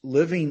students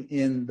living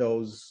in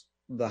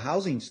the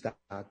housing stock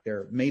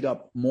there made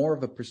up more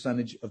of a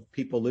percentage of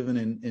people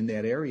living in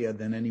that area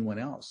than anyone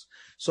else.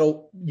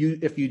 So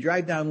if you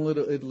drive down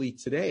Little Italy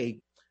today,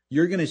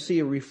 you're going to see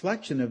a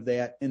reflection of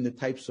that in the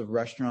types of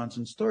restaurants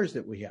and stores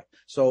that we have.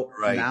 So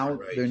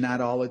they're not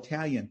all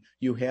Italian.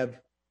 You have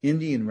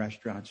Indian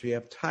restaurants, you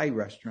have Thai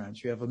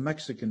restaurants, you have a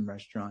Mexican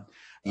restaurant.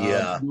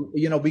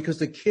 Because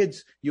the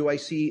kids,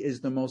 UIC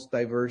is the most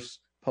diverse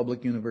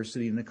public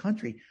university in the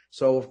country.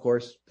 So, of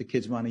course, the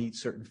kids want to eat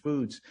certain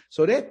foods.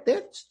 So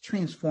that's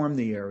transformed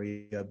the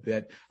area a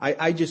bit.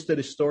 I just did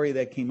a story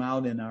that came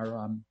out in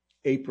our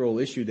April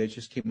issue that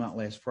just came out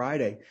last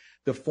Friday.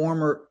 The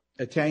former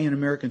Italian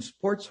American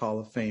Sports Hall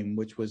of Fame,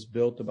 which was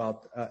built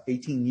about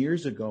 18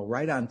 years ago,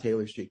 right on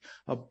Taylor Street.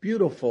 A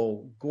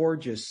beautiful,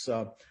 gorgeous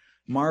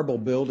marble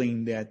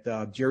building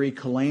that Jerry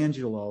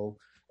Colangelo,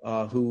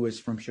 who is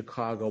from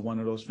Chicago, one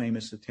of those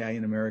famous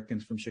Italian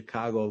Americans from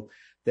Chicago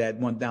that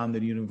went down to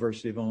the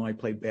University of Illinois,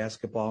 played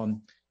basketball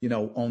and,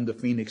 owned the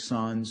Phoenix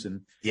Suns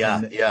and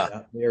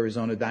the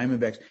Arizona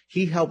Diamondbacks.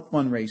 He helped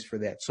fundraise for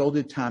that. So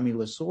did Tommy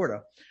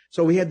Lasorda.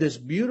 So we had this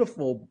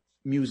beautiful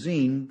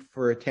museum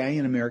for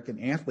Italian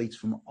American athletes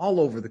from all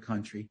over the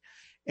country.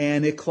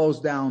 And it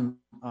closed down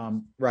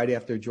right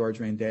after George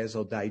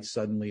Randazzo died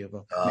suddenly of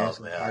a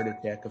massive heart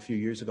attack a few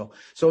years ago.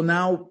 So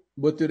now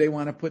what do they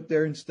want to put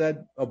there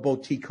instead? A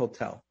boutique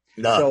hotel.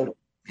 That'll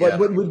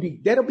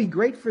be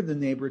great for the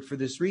neighborhood for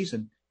this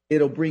reason.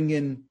 It'll bring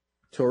in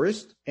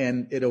tourists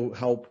and it'll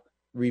help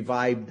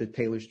revive the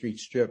Taylor Street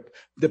Strip.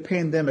 The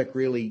pandemic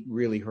really,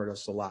 really hurt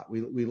us a lot.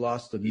 We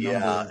lost a number.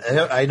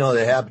 Yeah, I know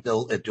that happened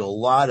to a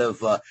lot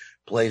of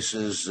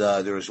places.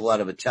 There was a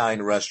lot of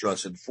Italian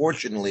restaurants.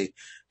 Unfortunately,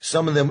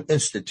 some of them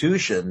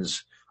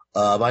institutions.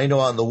 I know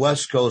on the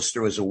West Coast,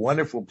 there was a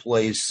wonderful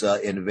place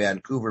in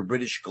Vancouver,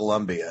 British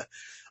Columbia,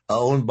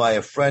 owned by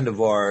a friend of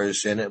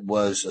ours, and it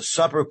was a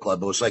supper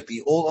club. It was like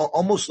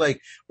almost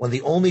like one of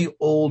the only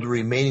old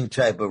remaining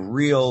type of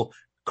real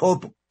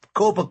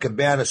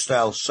Copacabana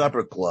style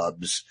supper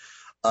clubs.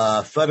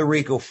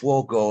 Federico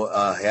Fuoco,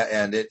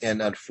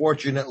 and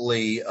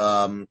unfortunately,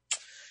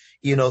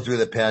 through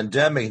the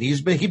pandemic,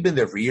 he'd been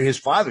there for years. His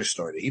father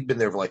started. He'd been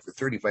there for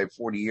 35,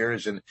 40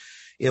 years. And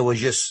it was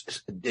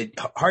just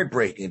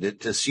heartbreaking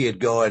to see it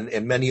go,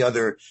 and many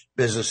other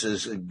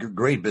businesses,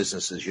 great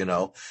businesses,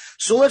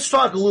 So let's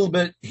talk a little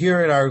bit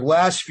here in our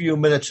last few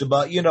minutes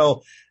about,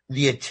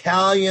 the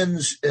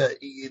Italians, the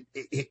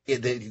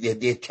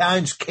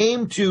Italians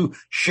came to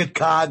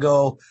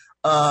Chicago,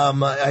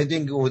 I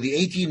think with the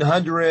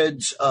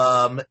 1800s,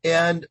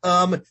 and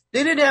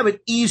they didn't have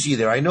it easy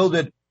there. I know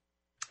that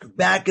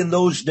back in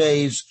those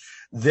days,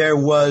 there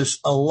was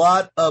a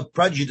lot of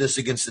prejudice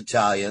against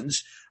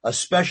Italians.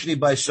 especially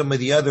by some of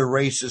the other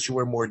races who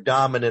were more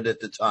dominant at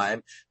the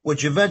time,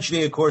 which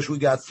eventually, of course, we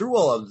got through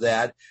all of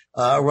that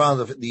around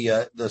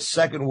the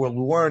Second World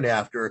War and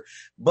after.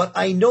 But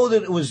I know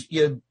that it was,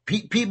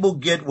 people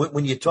get,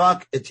 when you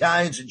talk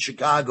Italians in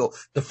Chicago,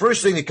 the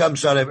first thing that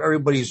comes out of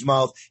everybody's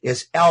mouth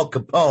is Al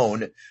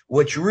Capone,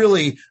 which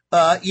really,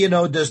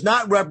 does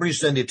not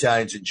represent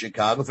Italians in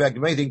Chicago. In fact,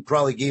 if anything,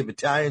 probably gave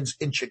Italians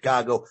in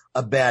Chicago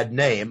a bad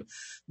name.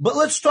 But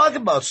let's talk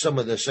about some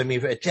of this. I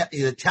mean,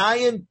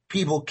 Italian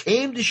people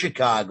came to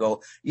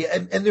Chicago,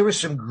 and there were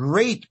some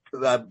great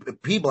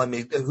people. I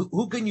mean,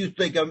 who can you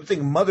think? I'm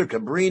thinking Mother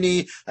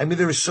Cabrini. I mean,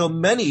 there were so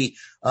many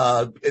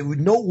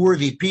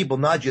noteworthy people,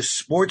 not just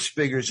sports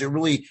figures, that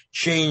really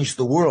changed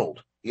the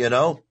world,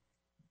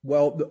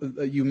 Well,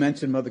 you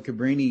mentioned Mother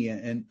Cabrini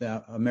and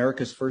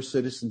America's first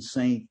citizen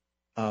saint.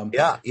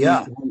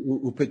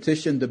 Who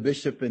petitioned the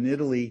bishop in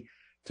Italy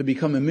to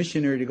become a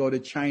missionary to go to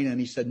China. And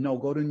he said, no,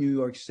 go to New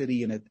York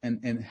City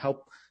and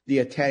help the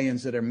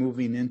Italians that are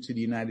moving into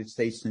the United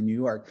States in New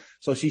York.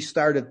 So she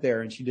started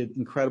there and she did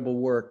incredible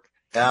work.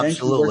 Absolutely. Then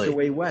she worked her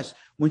way west.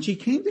 When she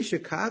came to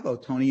Chicago,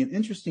 Tony, an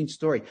interesting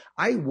story.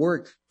 I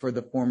worked for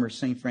the former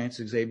St.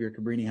 Francis Xavier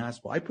Cabrini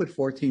Hospital. I put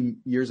 14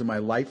 years of my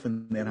life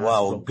in that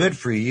hospital. Wow, good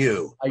for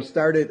you. I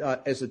started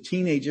as a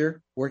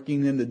teenager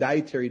working in the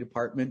dietary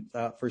department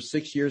for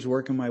 6 years,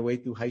 working my way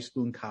through high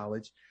school and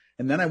college.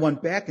 And then I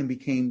went back and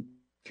became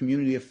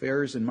community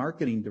affairs and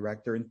marketing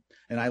director.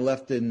 And I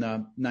left in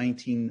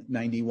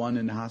 1991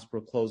 and the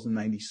hospital closed in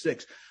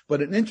 96.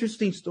 But an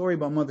interesting story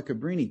about Mother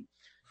Cabrini.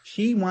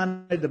 She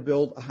wanted to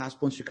build a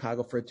hospital in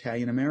Chicago for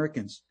Italian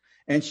Americans,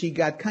 and she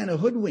got kind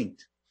of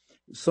hoodwinked.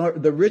 So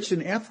the rich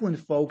and affluent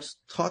folks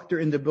talked her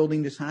into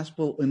building this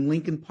hospital in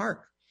Lincoln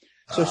Park.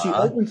 So she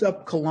opens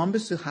up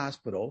Columbus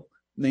Hospital,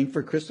 named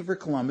for Christopher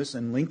Columbus,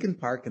 in Lincoln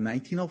Park in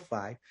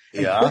 1905,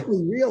 and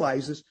quickly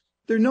realizes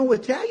there are no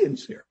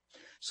Italians here.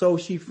 So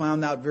she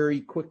found out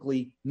very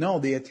quickly, no,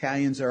 the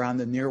Italians are on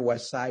the near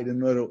west side in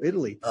Little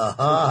Italy.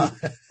 So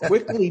she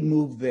quickly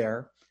moved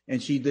there,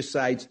 and she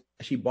decides.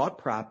 She bought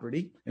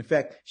property. In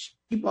fact,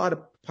 she bought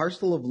a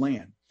parcel of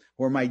land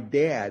where my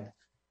dad,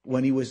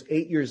 when he was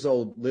 8 years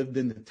old, lived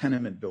in the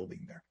tenement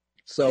building there.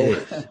 So,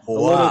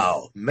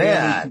 wow,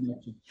 man.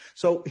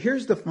 So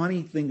here's the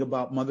funny thing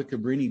about Mother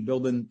Cabrini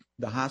building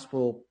the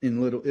hospital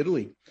in Little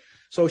Italy.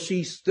 So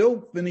she's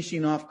still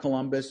finishing off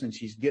Columbus and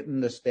she's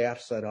getting the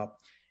staff set up.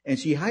 And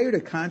she hired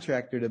a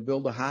contractor to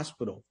build a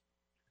hospital.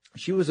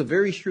 She was a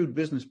very shrewd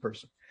business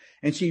person.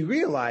 And she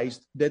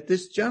realized that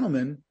this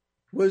gentleman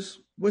was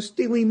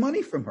stealing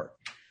money from her.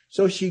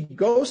 So she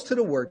goes to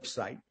the work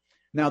site.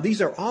 Now,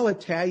 these are all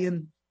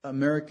Italian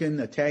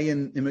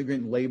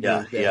immigrant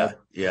laborers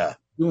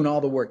doing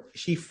all the work.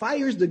 She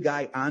fires the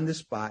guy on the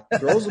spot,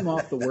 throws him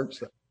off the work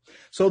site.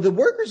 So the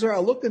workers are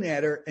all looking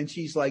at her, and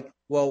she's like,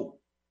 well,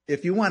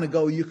 if you want to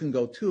go, you can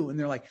go too. And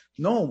they're like,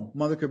 no,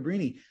 Mother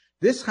Cabrini,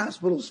 this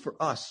hospital's for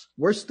us.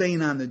 We're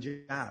staying on the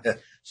job. Yeah.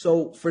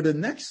 So for the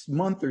next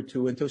month or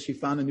two, until she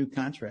found a new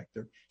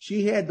contractor,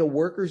 she had the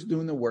workers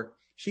doing the work.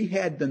 She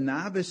had the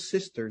novice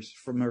sisters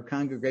from her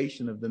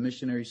congregation of the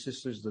Missionary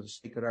Sisters of the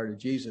Sacred Heart of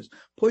Jesus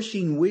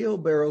pushing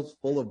wheelbarrows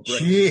full of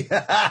bricks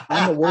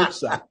on the work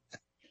site.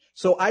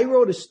 So I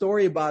wrote a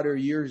story about her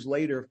years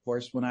later, of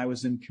course, when I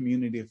was in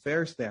community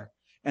affairs there.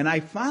 And I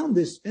found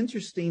this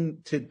interesting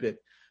tidbit.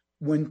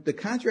 When the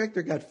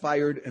contractor got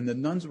fired and the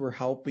nuns were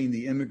helping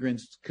the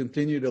immigrants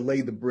continue to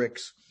lay the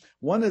bricks,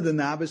 one of the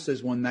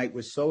novices one night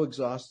was so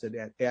exhausted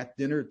at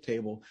dinner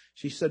table,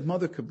 she said,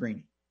 Mother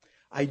Cabrini,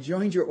 I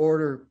joined your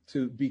order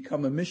to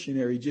become a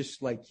missionary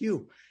just like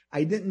you.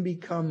 I didn't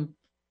become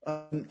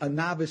a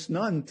novice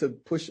nun to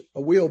push a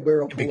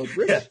wheelbarrow full of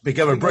bricks.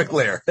 Become a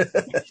bricklayer.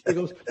 She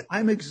goes,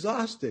 I'm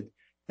exhausted.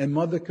 And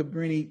Mother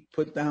Cabrini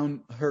put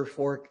down her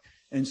fork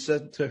and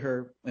said to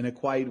her in a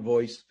quiet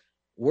voice,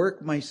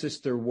 work, my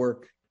sister,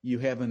 work. You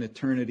have an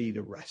eternity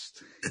to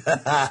rest.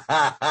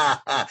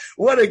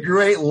 What a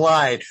great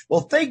line.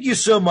 Well, thank you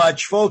so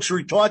much, folks.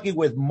 We're talking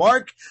with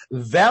Mark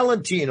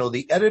Valentino,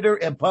 the editor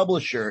and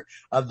publisher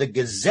of the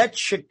Gazette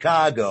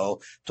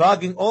Chicago,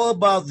 talking all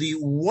about the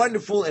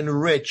wonderful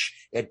and rich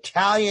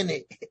Italian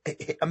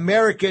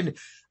American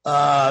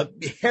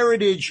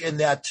heritage in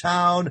that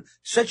town.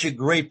 Such a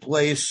great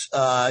place.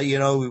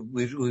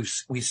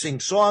 We sing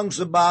songs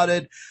about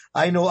it.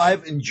 I know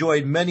I've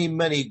enjoyed many,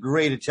 many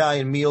great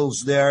Italian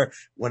meals there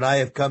when I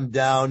have come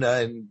down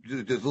and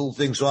do the little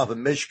things off of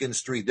Michigan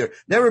Street there.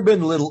 Never been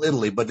to Little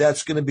Italy, but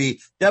that's going to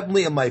be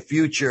definitely in my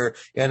future.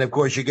 And of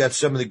course, you got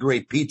some of the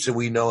great pizza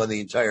we know in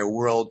the entire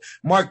world.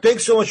 Mark,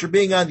 thanks so much for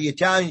being on the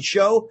Italian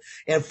Show.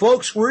 And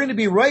folks, we're going to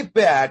be right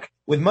back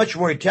with much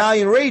more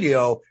Italian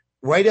radio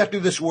right after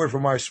this word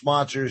from our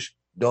sponsors.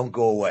 Don't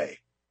go away.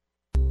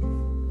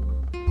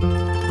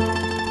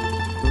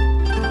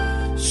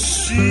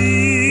 Si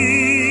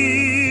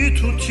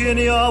tu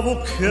tieni a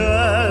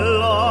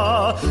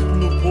vocella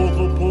no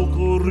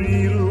poco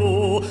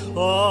rillo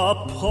a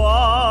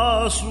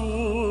pasugliatella.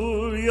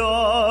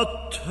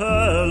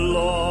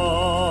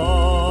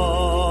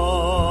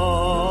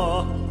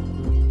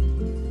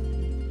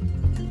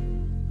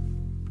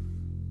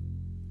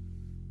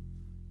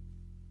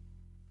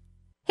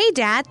 Hey,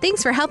 Dad,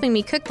 thanks for helping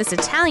me cook this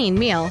Italian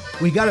meal.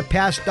 We got to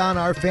pass down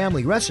our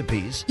family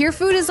recipes. Your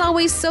food is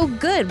always so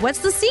good. What's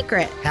the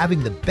secret?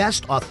 Having the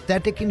best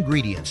authentic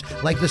ingredients,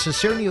 like the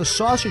Cicernio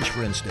sausage,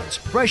 for instance.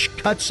 Fresh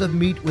cuts of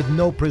meat with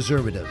no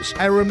preservatives.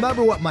 I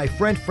remember what my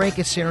friend Frank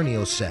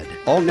Cicernio said.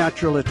 All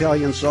natural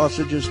Italian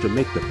sausages to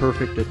make the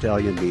perfect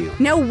Italian meal.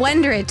 No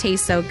wonder it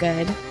tastes so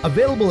good.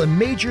 Available in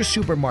major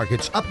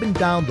supermarkets up and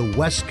down the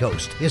West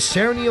Coast.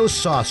 Cicernio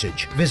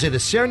sausage. Visit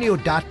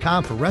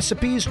Cicernio.com for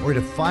recipes or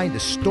to find a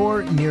store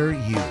near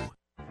you.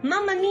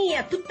 Mamma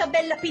mia, tutta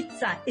bella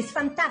pizza is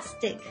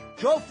fantastic.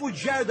 Joe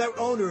Fugger, their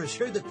owner, is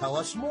here to tell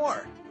us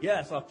more.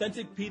 Yes,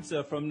 authentic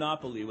pizza from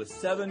Napoli with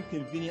 7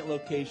 convenient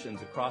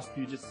locations across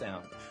Puget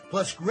Sound.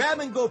 Plus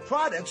grab-and-go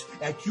products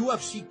at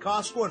UFC,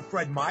 Costco, and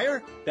Fred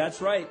Meyer.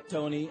 That's right,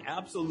 Tony.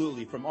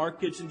 Absolutely. From our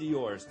kitchen to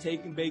yours.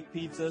 Take and bake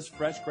pizzas,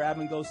 fresh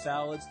grab-and-go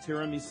salads,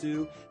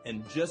 tiramisu,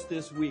 and just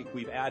this week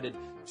we've added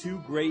 2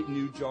 great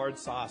new jarred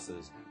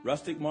sauces,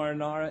 rustic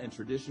marinara and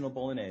traditional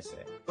bolognese.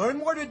 Learn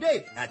more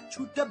today at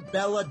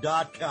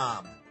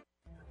tutabella.com.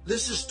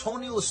 This is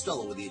Tony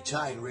Listello with the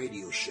Italian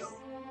Radio Show.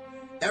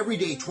 Every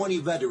day, 20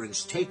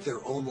 veterans take their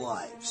own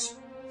lives.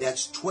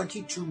 That's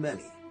 20 too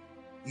many.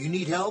 You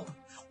need help?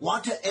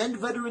 Want to end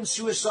veteran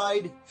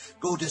suicide?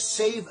 Go to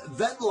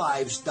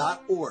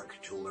SaveVetLives.org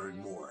to learn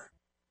more.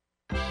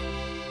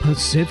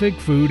 Pacific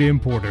Food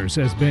Importers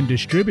has been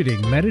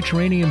distributing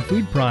Mediterranean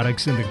food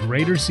products in the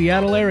greater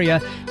Seattle area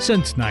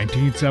since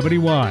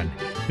 1971.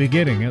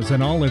 Beginning as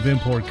an olive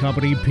import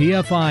company,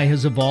 PFI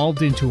has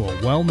evolved into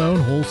a well-known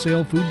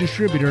wholesale food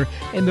distributor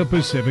in the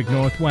Pacific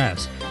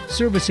Northwest,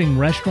 servicing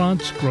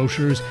restaurants,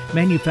 grocers,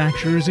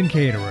 manufacturers, and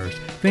caterers.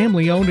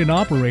 Family-owned and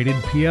operated,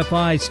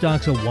 PFI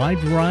stocks a wide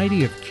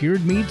variety of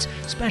cured meats,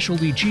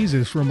 specialty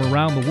cheeses from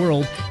around the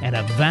world, and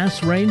a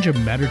vast range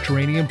of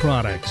Mediterranean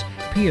products.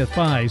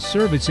 PFI's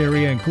service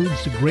area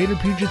includes the greater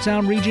Puget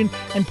Sound region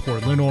and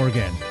Portland,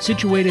 Oregon.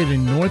 Situated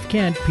in North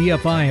Kent,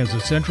 PFI has a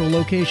central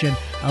location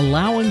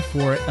allowing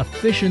for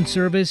efficient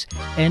service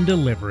and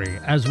delivery,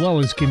 as well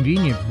as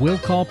convenient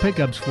will-call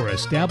pickups for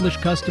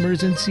established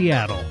customers in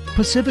Seattle.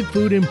 Pacific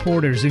Food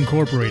Importers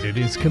Incorporated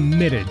is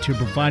committed to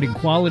providing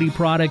quality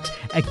products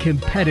at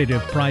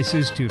competitive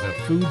prices to the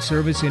food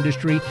service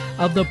industry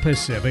of the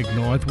Pacific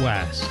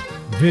Northwest.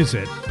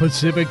 Visit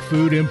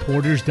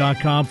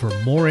PacificFoodImporters.com for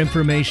more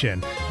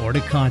information or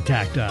to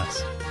contact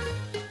us.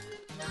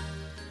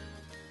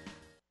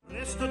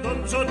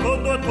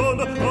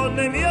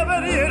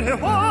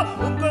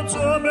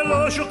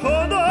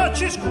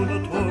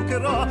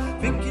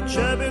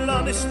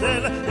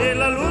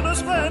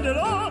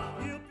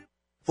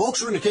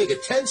 Folks, we're going to take a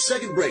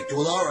 10-second break to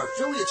allow our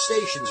affiliate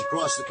stations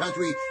across the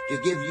country to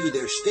give you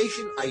their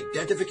station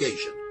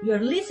identification. You're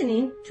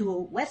listening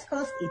to West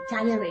Coast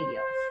Italian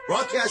Radio.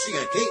 Broadcasting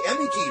on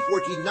KMET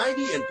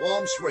 1490 in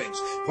Palm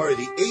Springs, part of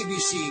the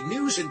ABC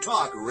News and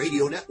Talk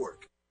Radio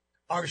Network.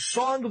 Our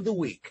song of the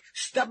week,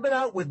 Steppin'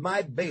 Out With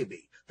My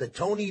Baby, the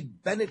Tony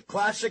Bennett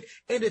classic,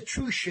 and a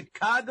true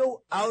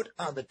Chicago out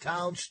on the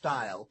town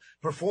style,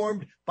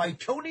 performed by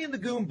Tony and the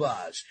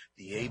Goombas,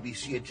 the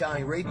ABC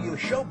Italian Radio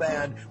Show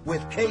Band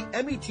with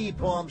KMET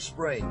Palm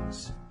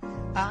Springs.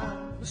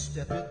 I'm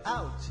stepping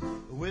out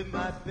with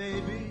my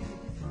baby.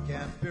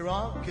 Can't be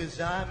wrong, 'cause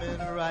I'm in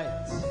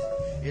right.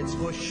 It's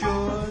for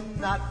sure,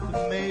 not for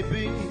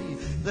maybe,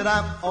 that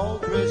I'm all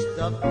dressed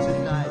up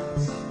tonight.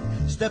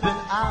 Stepping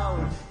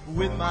out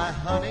with my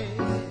honey,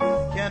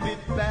 can't be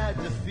bad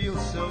to feel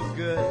so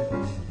good.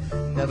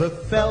 Never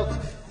felt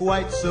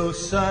quite so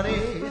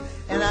sunny,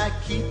 and I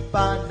keep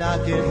on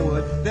knocking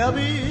wood. There'll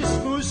be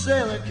smooth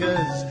sailing,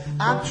 'cause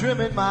I'm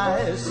trimming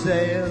my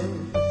sails.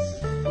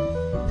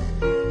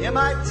 In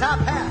my top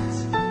hat,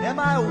 and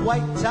my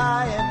white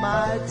tie, and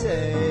my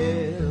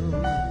tails.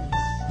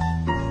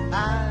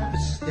 I'm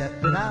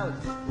stepping out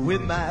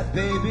with my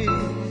baby.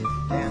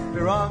 Can't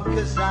be wrong,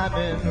 'cause I'm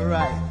in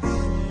right.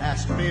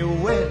 Ask me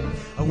when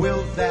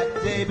will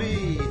that day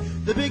be?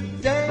 The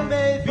big day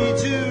may be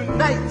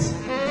tonight.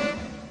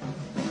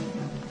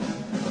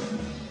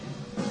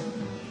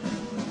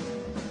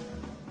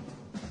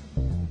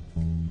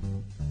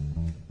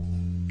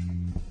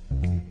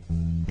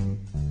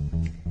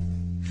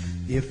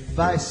 If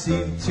I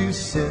seem to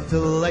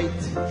scintillate,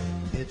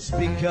 it's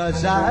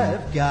because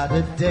I've got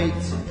a date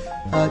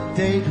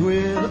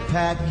with a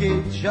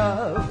package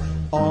of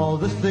all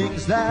the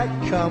things that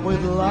come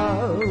with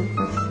love.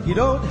 You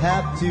don't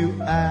have to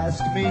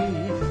ask me,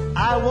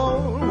 I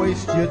won't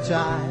waste your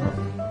time.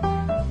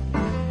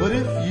 But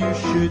if you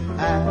should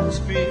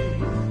ask me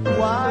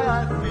why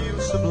I feel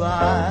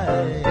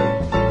sublime,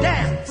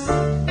 dance!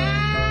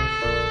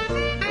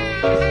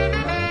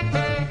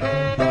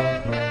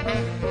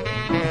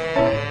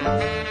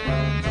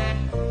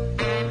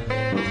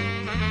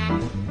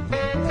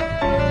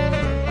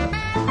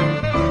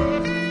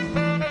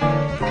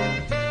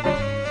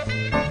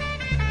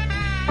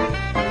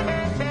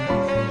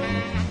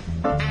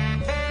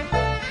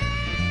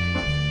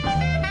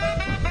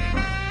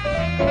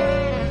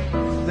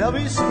 There'll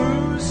be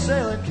smooth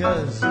sailing,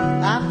 'cause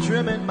I'm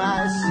trimming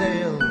my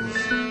sails.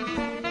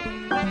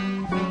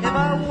 In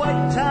my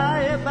white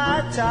tie and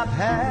my top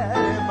hat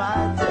and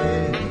my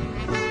tail.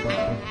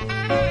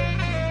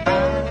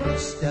 I'm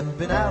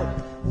stepping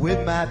out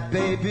with my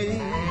baby.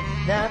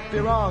 Can't be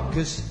wrong,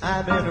 'cause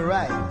I'm in the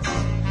right.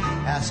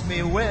 Ask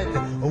me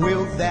when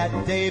will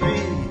that day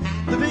be?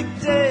 The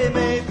big day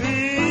may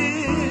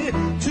be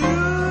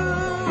tonight.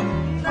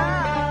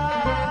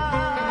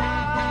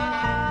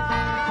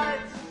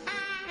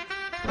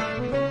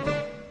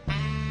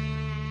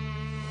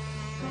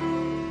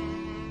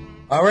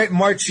 All right,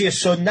 Marzia,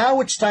 so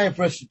now it's time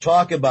for us to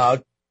talk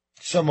about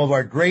some of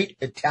our great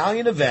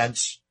Italian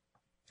events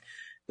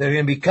that are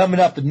going to be coming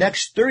up the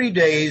next 30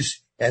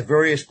 days at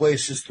various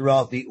places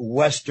throughout the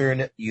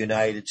Western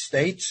United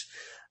States.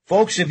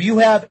 Folks, if you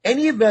have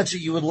any events that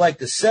you would like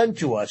to send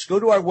to us, go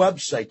to our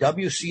website,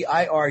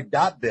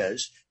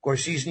 wcir.biz. Of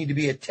course, these need to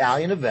be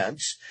Italian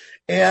events.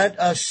 And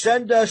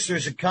send us,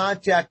 there's a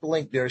contact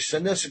link there.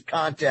 Send us a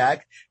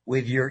contact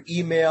with your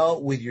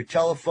email, with your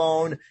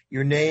telephone,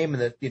 your name,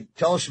 and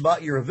tell us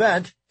about your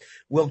event.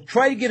 We'll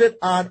try to get it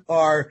on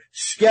our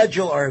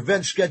schedule, our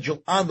event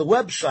schedule on the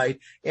website.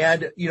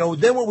 And,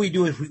 then what we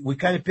do is we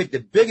kind of pick the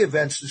big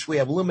events since we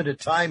have limited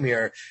time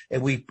here,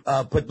 and we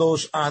put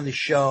those on the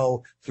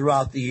show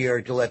throughout the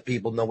year to let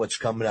people know what's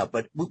coming up.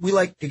 But we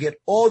like to get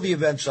all the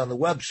events on the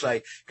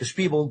website because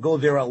people go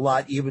there a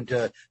lot even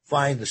to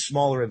find the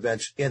smaller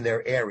events in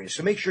their area.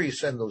 So make sure you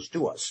send those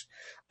to us.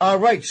 All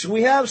right. So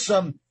we have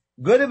some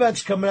good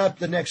events coming up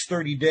the next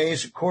 30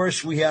 days. Of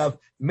course, we have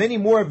many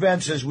more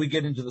events as we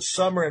get into the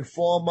summer and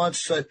fall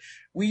months.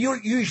 We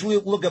usually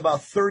look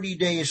about 30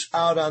 days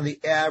out on the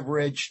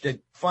average to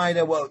find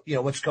out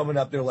what's coming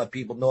up there, let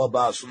people know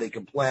about so they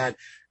can plan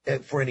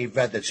for an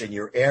event that's in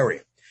your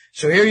area.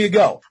 So here you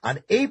go.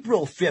 On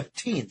April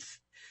 15th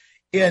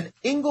in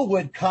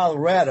Englewood,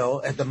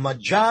 Colorado at the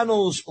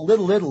Maggiano's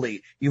Little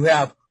Italy, you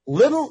have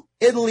Little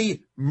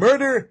Italy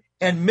Murder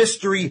and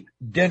Mystery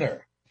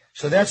Dinner.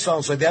 So that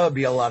sounds like that would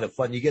be a lot of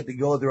fun. You get to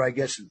go there, I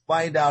guess, and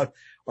find out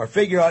or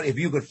figure out if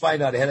you could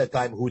find out ahead of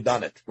time who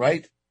done it,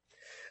 right?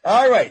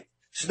 All right.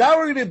 So now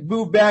we're going to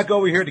move back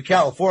over here to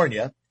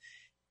California.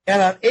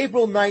 And on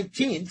April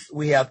 19th,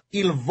 we have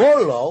Il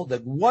Volo, the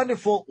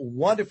wonderful,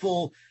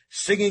 wonderful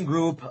singing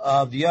group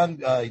of the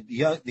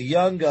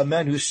young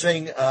men who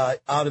sing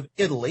out of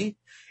Italy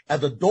at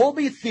the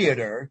Dolby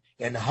Theater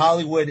in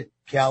Hollywood,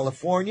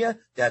 California.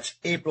 That's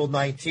April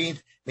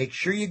 19th. Make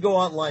sure you go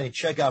online and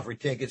check out for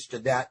tickets to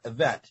that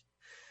event.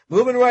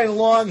 Moving right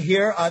along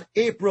here on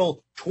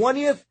April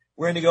 20th,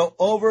 we're going to go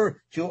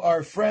over to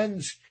our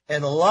friends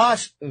in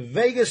Las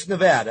Vegas,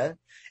 Nevada,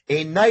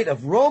 a night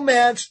of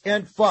romance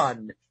and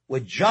fun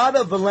with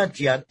Giada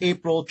Valenti on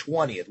April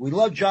 20th. We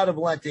love Giada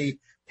Valenti.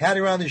 Had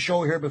her on the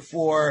show here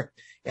before,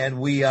 and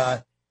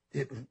we're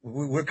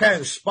kind of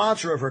the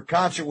sponsor of her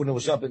concert when it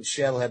was up in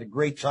Seattle. Had a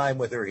great time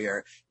with her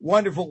here.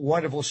 Wonderful,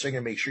 wonderful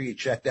singer. Make sure you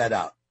check that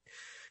out.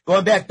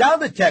 Going back down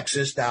to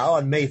Texas now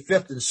on May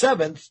 5th and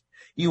 7th,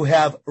 you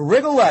have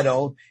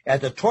Rigoletto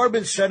at the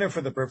Torben Center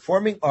for the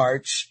Performing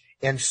Arts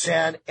in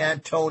San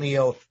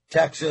Antonio,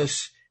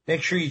 Texas.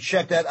 Make sure you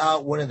check that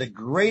out. One of the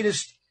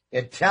greatest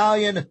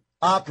Italian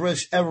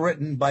operas ever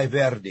written by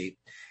Verdi.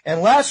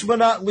 And last but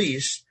not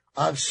least,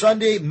 on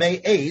Sunday, May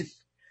 8th,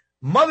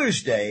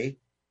 Mother's Day,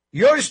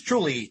 yours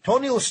truly,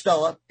 Tony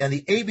LaStella and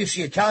the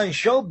ABC Italian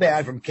Show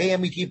Band from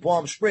KMET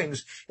Palm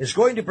Springs is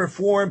going to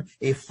perform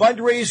a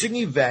fundraising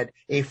event,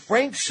 a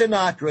Frank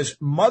Sinatra's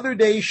Mother's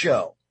Day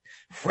show.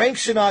 Frank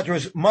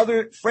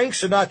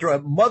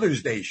Sinatra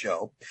Mother's Day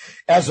show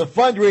as a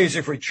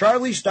fundraiser for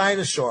Charlie's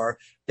Dinosaur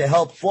to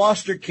help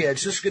foster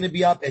kids. This is going to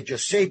be up at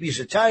Giuseppe's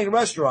Italian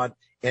Restaurant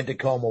in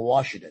Tacoma,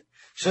 Washington.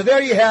 So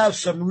there you have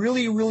some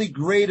really, really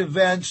great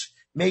events.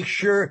 Make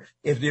sure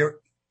if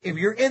you're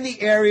in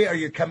the area or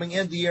you're coming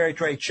into the area,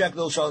 try to check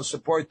those out and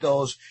support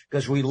those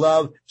because we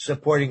love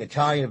supporting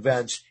Italian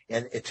events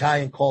and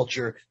Italian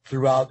culture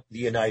throughout the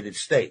United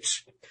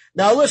States.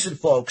 Now listen,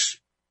 folks,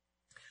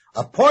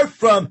 apart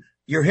from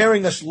you're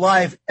hearing us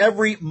live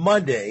every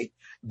Monday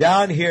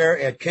down here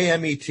at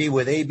KMET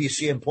with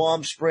ABC in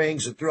Palm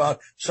Springs and throughout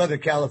Southern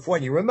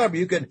California, remember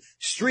you can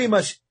stream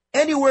us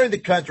anywhere in the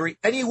country,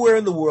 anywhere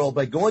in the world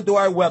by going to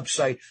our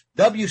website,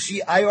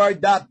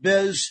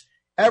 wcir.biz.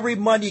 Every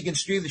Monday you can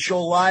stream the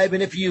show live.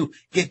 And if you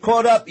get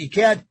caught up, you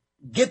can't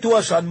get to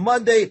us on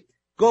Monday,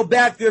 go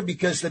back there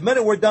because the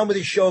minute we're done with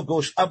the show, it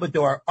goes up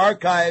into our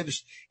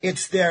archives.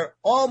 It's there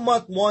all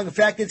month long. In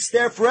fact, it's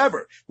there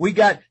forever. We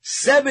got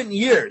 7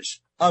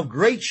 years of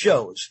great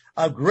shows,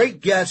 of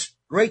great guests,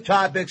 great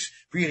topics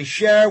for you to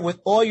share with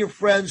all your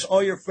friends,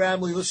 all your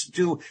family, listen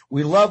to.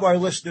 We love our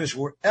listeners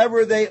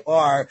wherever they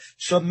are.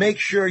 So make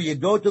sure you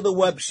go to the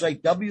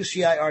website,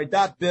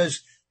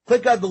 wcir.biz.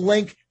 Click on the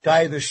link to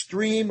either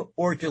stream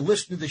or to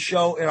listen to the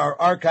show in our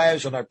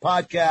archives on our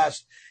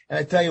podcast. And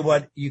I tell you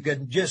what, you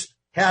can just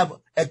have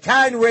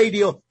Italian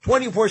radio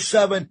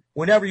 24/7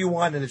 whenever you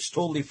want, and it's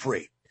totally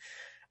free.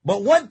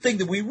 But one thing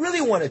that we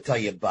really want to tell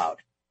you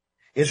about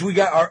is we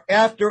got our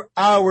after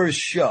hours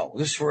show.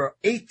 This is for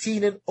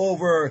 18 and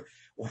over.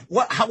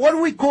 What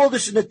do we call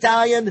this in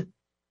Italian?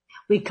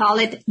 We call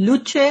it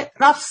luce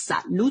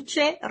rossa,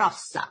 luce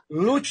rossa.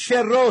 Luce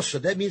rossa,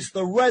 that means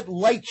the red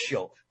light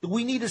show. Do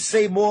we need to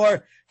say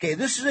more? Okay,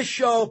 this is a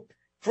show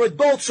for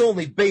adults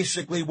only,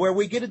 basically, where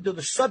we get into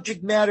the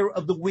subject matter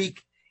of the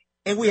week,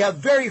 and we have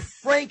very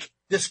frank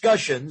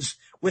discussions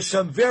with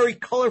some very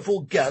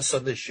colorful guests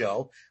on this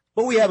show.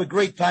 But we have a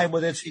great time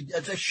with it.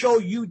 It's a show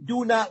you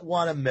do not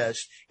want to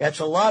miss. It's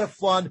a lot of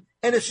fun.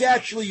 And it's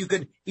actually, you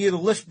can either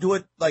listen to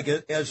it like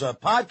as a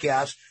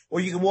podcast,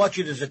 or you can watch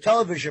it as a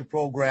television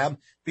program,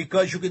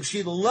 because you can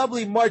see the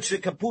lovely Marzia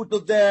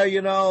Caputo there,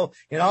 you know,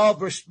 in all of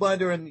her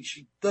splendor. And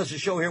she does a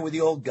show here with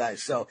the old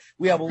guys. So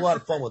we have a lot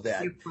of fun with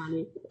that.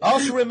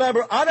 Also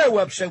remember, on our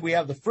website, we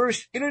have the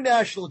first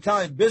international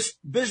Italian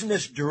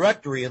business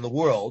directory in the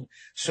world.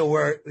 So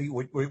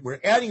we're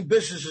adding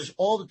businesses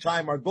all the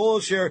time. Our goal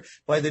is here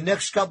by the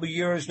next couple of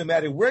years, no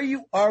matter where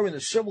you are in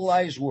the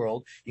civilized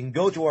world, you can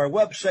go to our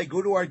website,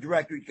 go to our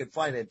directory, you can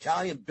find an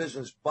Italian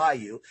business by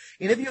you.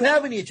 And if you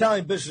have any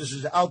Italian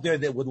businesses out there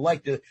that would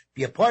like to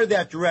be a part of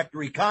that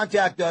directory,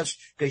 contact us,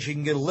 because you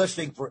can get a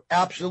listing for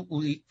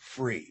absolutely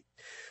free.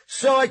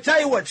 So I tell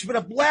you what, it's been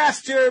a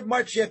blast here,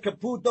 Marzia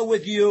Caputo,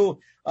 with you.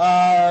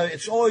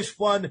 It's always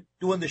fun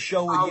doing the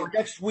show with you.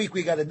 Next week,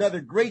 we got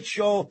another great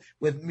show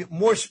with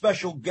more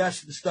special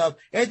guests and stuff.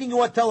 Anything you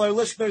want to tell our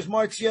listeners,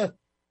 Marzia?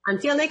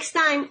 Until next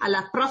time,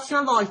 alla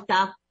prossima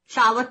volta.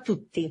 Ciao a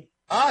tutti.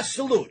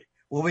 Salute.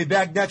 We'll be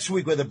back next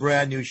week with a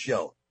brand new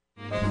show.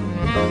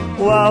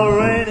 While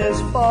rain is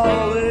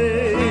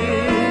falling